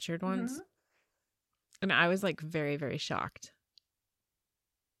get butchered once. And I was like very, very shocked.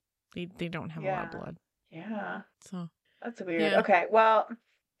 They don't have a lot of blood. Yeah. So That's weird. Yeah. Okay, well,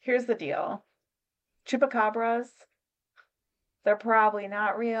 here's the deal. Chupacabras, they're probably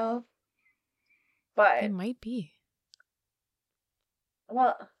not real, but, they might be.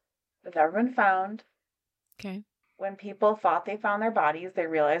 well, they've never been found. Okay. When people thought they found their bodies, they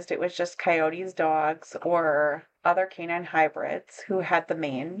realized it was just coyotes, dogs, or other canine hybrids who had the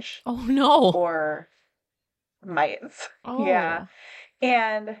mange. Oh no. Or mites. Oh. Yeah.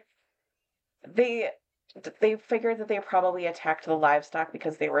 And they figured that they probably attacked the livestock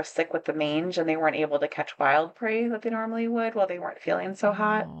because they were sick with the mange and they weren't able to catch wild prey that they normally would while they weren't feeling so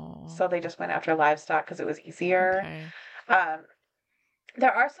hot. So they just went after livestock because it was easier. Okay.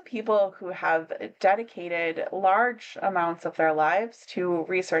 There are some people who have dedicated large amounts of their lives to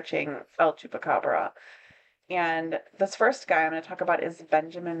researching El Chupacabra. And this first guy I'm going to talk about is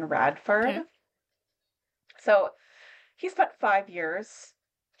Benjamin Radford. Okay. So he spent 5 years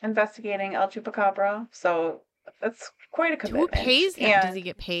investigating El Chupacabra. So that's quite a commitment. Who pays him? And Does he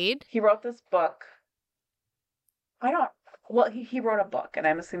get paid? he wrote this book. He wrote a book, and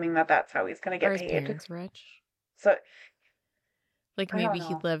I'm assuming that that's how he's going to Are get his paid. parents rich? So, like, I don't maybe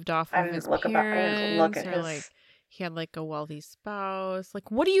he know. lived off I of didn't his look about- I didn't look parents, at or his- like he had like a wealthy spouse.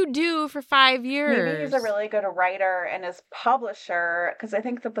 Like, what do you do for 5 years? maybe he's a really good writer, and his publisher, because I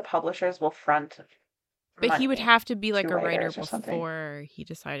think that the publishers will front But he would money have to be like to a writer writers or something. before he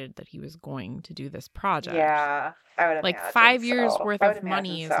decided that he was going to do this project. Yeah, I would Like imagine 5 years so. worth I would of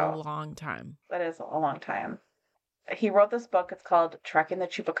money is imagine a so. long time. That is a long time. He wrote this book. It's called Trekking the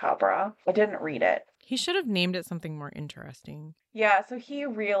Chupacabra. I didn't read it. He should have named it something more interesting. Yeah, so he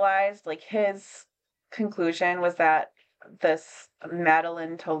realized, like, his conclusion was that this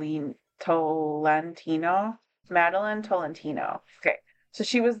Madeline Tolentino. Okay, so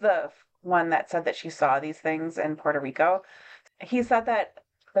she was the one that said that she saw these things in Puerto Rico. He said that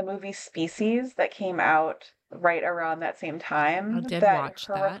the movie Species that came out right around that same time, I did that watch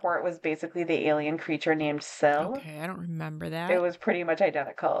her that. report was basically the alien creature named Syl. Okay, I don't remember that. It was pretty much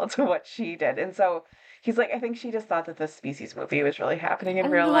identical to what she did. And so he's like, I think she just thought that the Species movie was really happening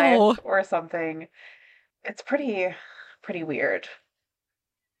in real life or something. It's pretty weird.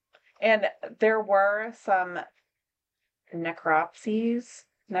 And there were some necropsies.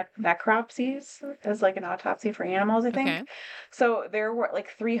 Necropsies is like an autopsy for animals, I think. Okay. So there were like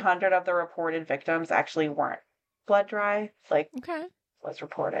 300 of the reported victims actually weren't blood dry, like Okay. was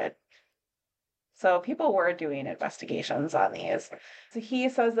reported. So people were doing investigations on these. So he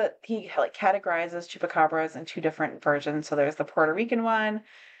says that he like categorizes chupacabras in two different versions. So there's the Puerto Rican one,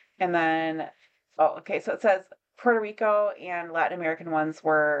 and then so it says Puerto Rico and Latin American ones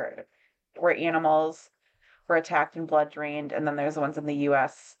were animals were attacked and blood drained, and then there's the ones in the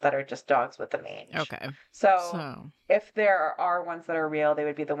U.S. that are just dogs with the mange. Okay. So if there are ones that are real, they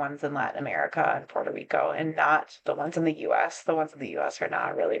would be the ones in Latin America and Puerto Rico, and not the ones in the U.S. The ones in the U.S. are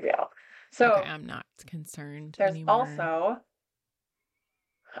not really real. So okay, I'm not concerned there's anymore. also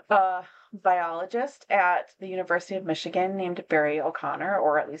a biologist at the University of Michigan named Barry O'Connor,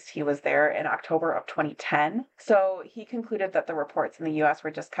 or at least he was there in October of 2010. So he concluded that the reports in the US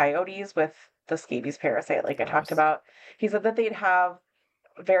were just coyotes with the scabies parasite, like I talked Gross. about. He said that they'd have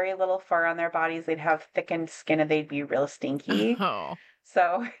very little fur on their bodies, they'd have thickened skin, and they'd be real stinky. Oh.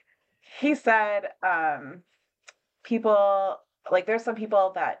 So he said people, like, there's some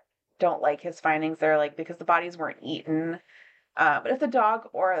people that don't like his findings. They're like, because the bodies weren't eaten. But if the dog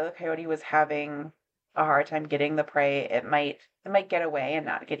or the coyote was having a hard time getting the prey, it might get away and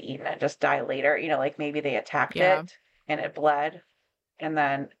not get eaten and just die later. Like maybe they attacked Yeah. it and it bled, and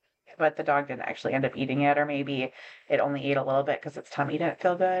then but the dog didn't actually end up eating it, or maybe it only ate a little bit because its tummy didn't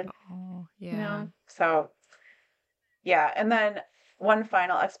feel good. Oh, yeah. So yeah, and then one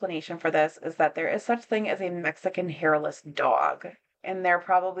final explanation for this is that there is such thing as a Mexican hairless dog. And they're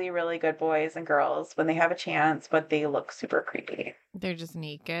probably really good boys and girls when they have a chance, but they look super creepy. They're just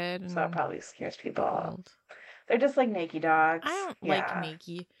naked. So it probably scares people off. Cold. They're just like naked dogs. I don't Yeah. like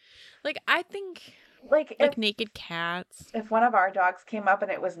naked. Like, I think, Like naked cats. if one of our dogs came up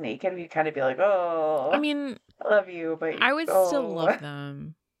and it was naked, we'd kind of be like, oh, I mean, I love you, but I would still love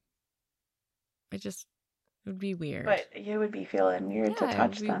them. It would be weird. But you would be feeling weird to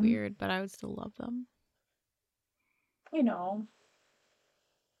touch them. It would be weird, but I would still love them.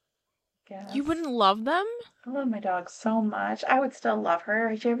 Yes. You wouldn't love them? I love my dog so much. I would still love her.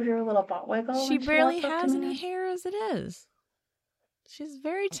 Did you ever do a little butt wiggle? She barely has any hair as it is. She's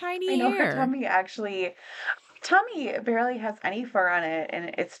very tiny hair. I know her tummy barely has any fur on it,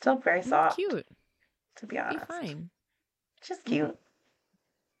 and it's still very soft. Cute. To be honest. Be fine. Just cute.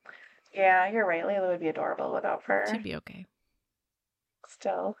 Yeah, you're right. Layla would be adorable without fur. She'd be okay.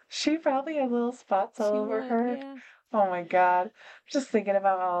 Still. She probably has little spots all over her. Yeah. Oh my god. I'm just thinking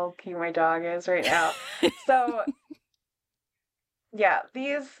about how cute my dog is right now. So yeah,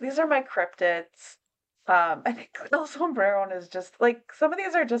 these are my cryptids. I think El Sombrero one is just like, some of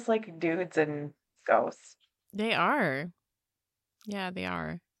these are just like dudes and ghosts. They are. Yeah, they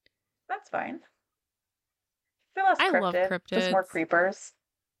are. That's fine. They're less cryptid, love cryptids. Just more creepers.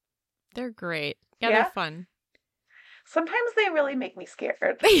 They're great. Yeah, they're fun. Sometimes they really make me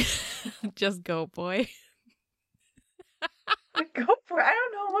scared. Just go, boy. Go for it. I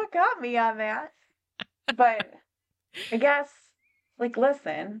don't know what got me on that. But I guess, like,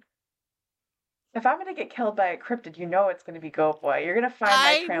 listen. If I'm going to get killed by a cryptid, it's going to be Go Boy. You're going to find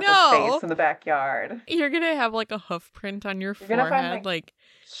my trampled face in the backyard. You're going to have, like, a hoof print on your forehead. Find, like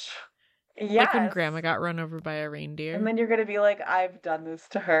when Grandma got run over by a reindeer. And then you're going to be like, I've done this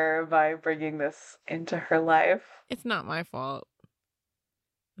to her by bringing this into her life. It's not my fault.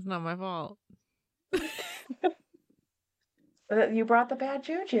 It's not my fault. You brought the bad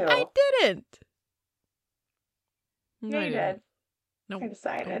juju. I didn't. No, you did. Nope. I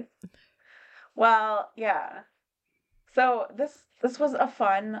decided. Nope. Well, yeah. So this was a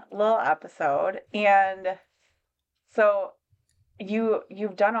fun little episode, and so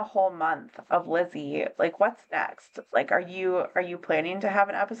you've done a whole month of Lizzie. Like, what's next? Like, are you planning to have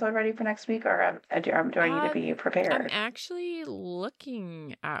an episode ready for next week, or do I need to be prepared? I'm actually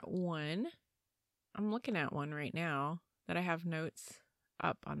looking at one. I'm looking at one right now that I have notes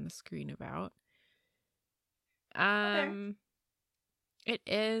up on the screen about. Okay. It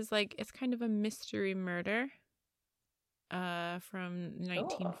is like, it's kind of a mystery murder from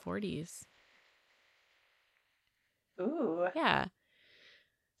 1940s. Ooh. Yeah.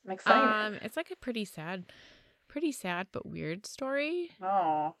 I'm excited. It's like a pretty sad but weird story.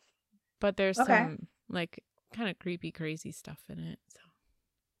 Oh. But there's some like kind of creepy, crazy stuff in it. So.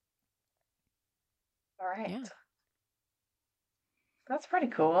 All right. Yeah. That's pretty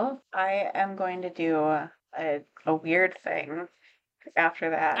cool. I am going to do a weird thing after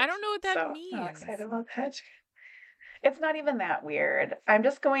that. I don't know what that means. I'm excited about that. It's not even that weird. I'm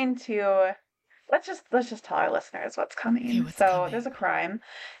just going to let's just tell our listeners what's coming. Okay, what's coming? There's a crime,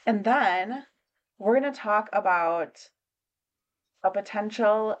 and then we're going to talk about a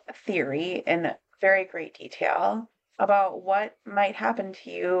potential theory in very great detail about what might happen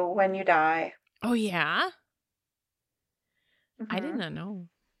to you when you die. Oh yeah? Mm-hmm. I did not know.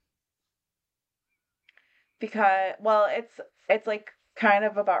 Because, well, it's like kind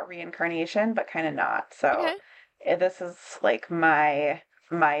of about reincarnation, but kind of not. So this is like my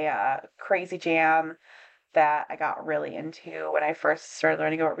crazy jam that I got really into when I first started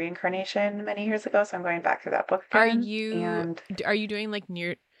learning about reincarnation many years ago. So I'm going back through that book again. Are you doing like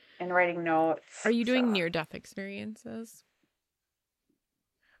and writing notes? Are you doing near-death experiences?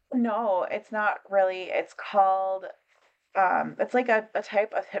 No, it's not really. It's called it's like a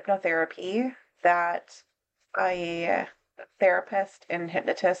type of hypnotherapy that I therapist and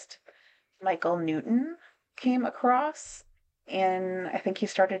hypnotist Michael Newton came across. And I think he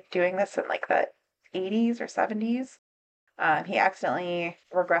started doing this in like the 80s or 70s. He accidentally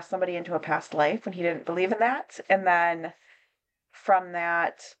regressed somebody into a past life when he didn't believe in that. And then from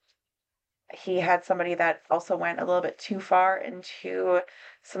that, he had somebody that also went a little bit too far into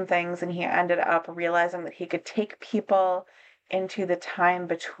some things, and he ended up realizing that he could take people into the time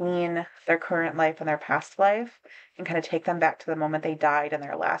between their current life and their past life and kind of take them back to the moment they died in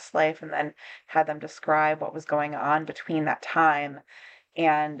their last life and then had them describe what was going on between that time.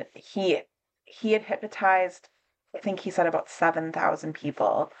 And he had hypnotized, I think he said, about 7,000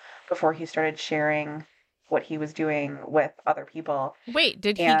 people before he started sharing what he was doing with other people. Wait,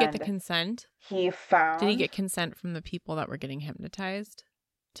 did he get the consent? He found... Did he get consent from the people that were getting hypnotized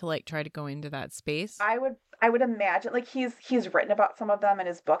to like try to go into that space? I would imagine, like, he's written about some of them in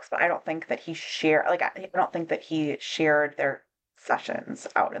his books, but I don't think that he shared, like, I don't think that he shared their sessions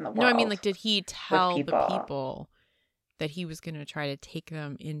out in the world. No, I mean, like, did he tell the people that he was going to try to take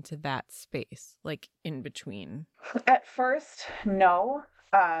them into that space, like, in between? At first, no.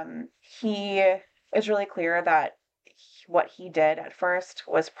 He is really clear that what he did at first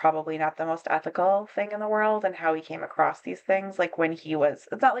was probably not the most ethical thing in the world, and how he came across these things. Like, when he was,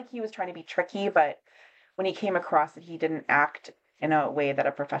 it's not like he was trying to be tricky, but when he came across it, he didn't act in a way that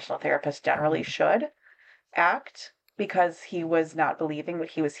a professional therapist generally should act, because he was not believing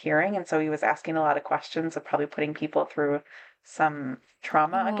what he was hearing. And so he was asking a lot of questions and probably putting people through some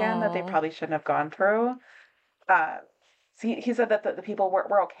trauma again that they probably shouldn't have gone through. So he said that the people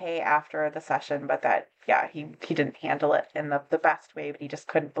were okay after the session, but that, yeah, he didn't handle it in the best way, but he just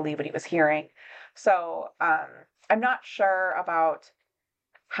couldn't believe what he was hearing. So I'm not sure about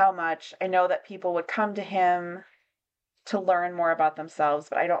how much. I know that people would come to him to learn more about themselves,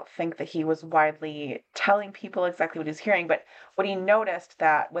 but I don't think that he was widely telling people exactly what he was hearing. But what he noticed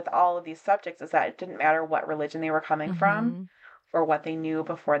that with all of these subjects is that it didn't matter what religion they were coming from or what they knew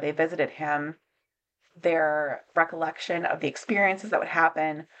before they visited him. Their recollection of the experiences that would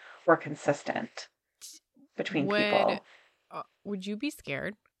happen were consistent between people. Would you be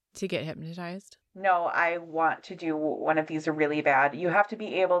scared to get hypnotized? No, I want to do one of these really bad. You have to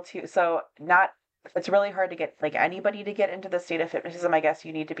be able to, it's really hard to get like anybody to get into the state of hypnotism. I guess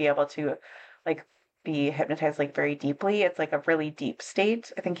you need to be able to like be hypnotized like very deeply. It's like a really deep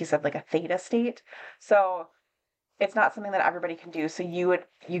state. I think you said like a theta state. So it's not something that everybody can do. So you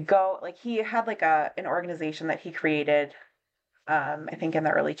go, like, he had like an organization that he created, I think in the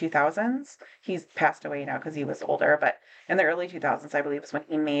early 2000s. He's passed away now because he was older, but in the early 2000s, I believe, is when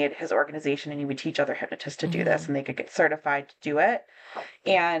he made his organization, and he would teach other hypnotists to do this, and they could get certified to do it.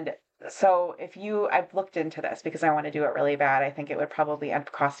 And so I've looked into this because I want to do it really bad. I think it would probably end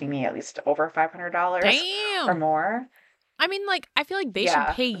up costing me at least over $500 or more. I mean, like, I feel like they should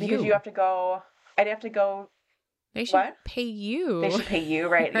pay you. Because you have to go, I'd have to go. They should pay you. They should pay you,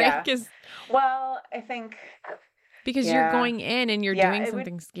 right? Right? Yeah. Well, I think... Because you're going in and you're doing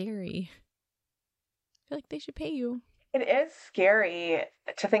something scary. I feel like they should pay you. It is scary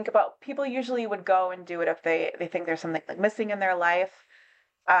to think about. People usually would go and do it if they think there's something like missing in their life.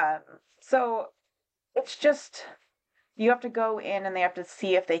 So it's just, you have to go in and they have to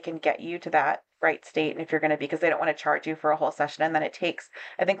see if they can get you to that right state, and if you're going to be, because they don't want to charge you for a whole session. And then it takes,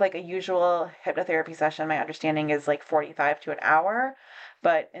 I think, like a usual hypnotherapy session, my understanding is like 45 to an hour.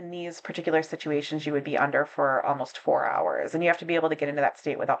 But in these particular situations, you would be under for almost 4 hours. And you have to be able to get into that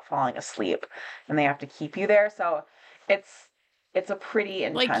state without falling asleep. And they have to keep you there. So it's a pretty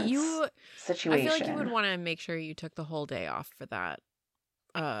intense situation. I feel like you would want to make sure you took the whole day off for that.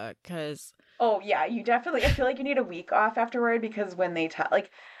 Because... Oh, yeah, you definitely... I feel like you need a week off afterward, because when they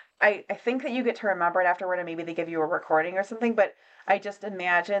I think that you get to remember it afterward, and maybe they give you a recording or something, but I just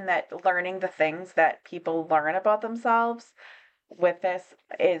imagine that learning the things that people learn about themselves with this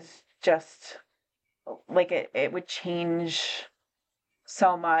is just, like, it would change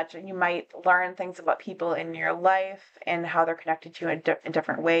so much. And you might learn things about people in your life and how they're connected to you in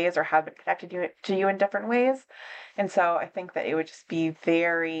different ways, or have been connected to you in different ways. And so I think that it would just be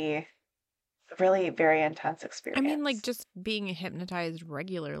really very intense experience. I mean, like, just being hypnotized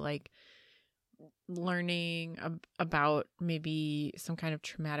regular, like learning about maybe some kind of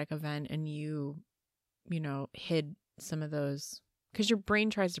traumatic event, and you know, hid some of those, because your brain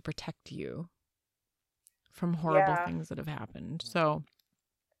tries to protect you from horrible things that have happened. So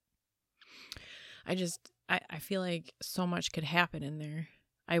I feel like so much could happen in there.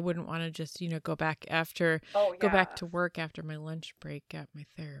 I wouldn't want to just, go back to work after my lunch break at my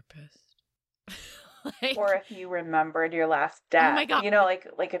therapist. Like, or if you remembered your last oh death, my God.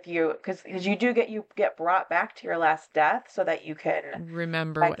 like if you, because you get brought back to your last death so that you can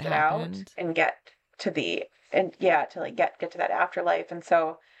Remember what exit out happened. and get to to like get to that afterlife. And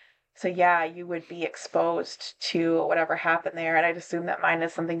so yeah, you would be exposed to whatever happened there. And I'd assume that mine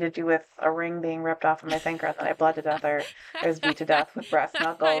is something to do with a ring being ripped off of my finger and then I bled to death, or I was beat to death with brass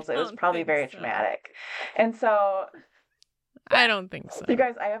knuckles. It was don't probably think very so. traumatic. And so, I don't think so. you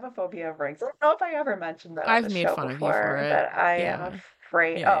guys, I have a phobia of rings. I don't know if I ever mentioned that on I've the made show fun of you for before, it. that I Yeah. am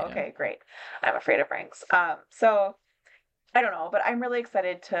afraid. Yeah, Oh, okay, great. I'm afraid of rings. So I don't know, but I'm really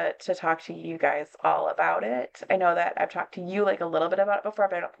excited to talk to you guys all about it. I know that I've talked to you like a little bit about it before,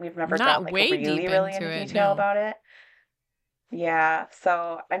 but we've never Not gone like way really, deep really into into it, detail no. about it. Yeah,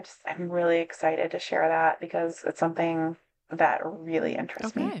 so I'm really excited to share that because it's something that really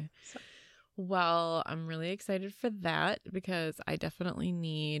interests me. Okay. Well, I'm really excited for that because I definitely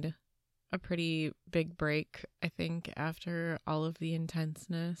need a pretty big break, I think, after all of the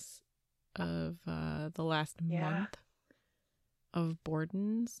intenseness of the last month of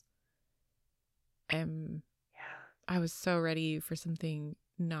Borden's. I was so ready for something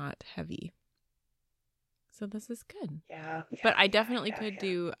not heavy. So this is good. Yeah. But I definitely could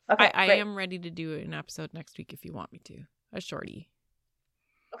do... Okay, I great. am ready to do an episode next week if you want me to. A shorty.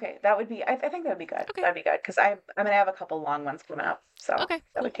 Okay, that would be... I think that would be good. Okay. That'd be good, because I'm going to have a couple long ones coming up. So Okay, that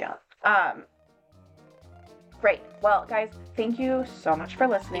cool. would count. Great. Well, guys, thank you so much for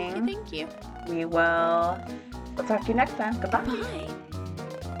listening. Thank you. We'll talk to you next time. Goodbye. Bye.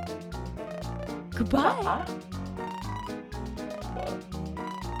 Goodbye.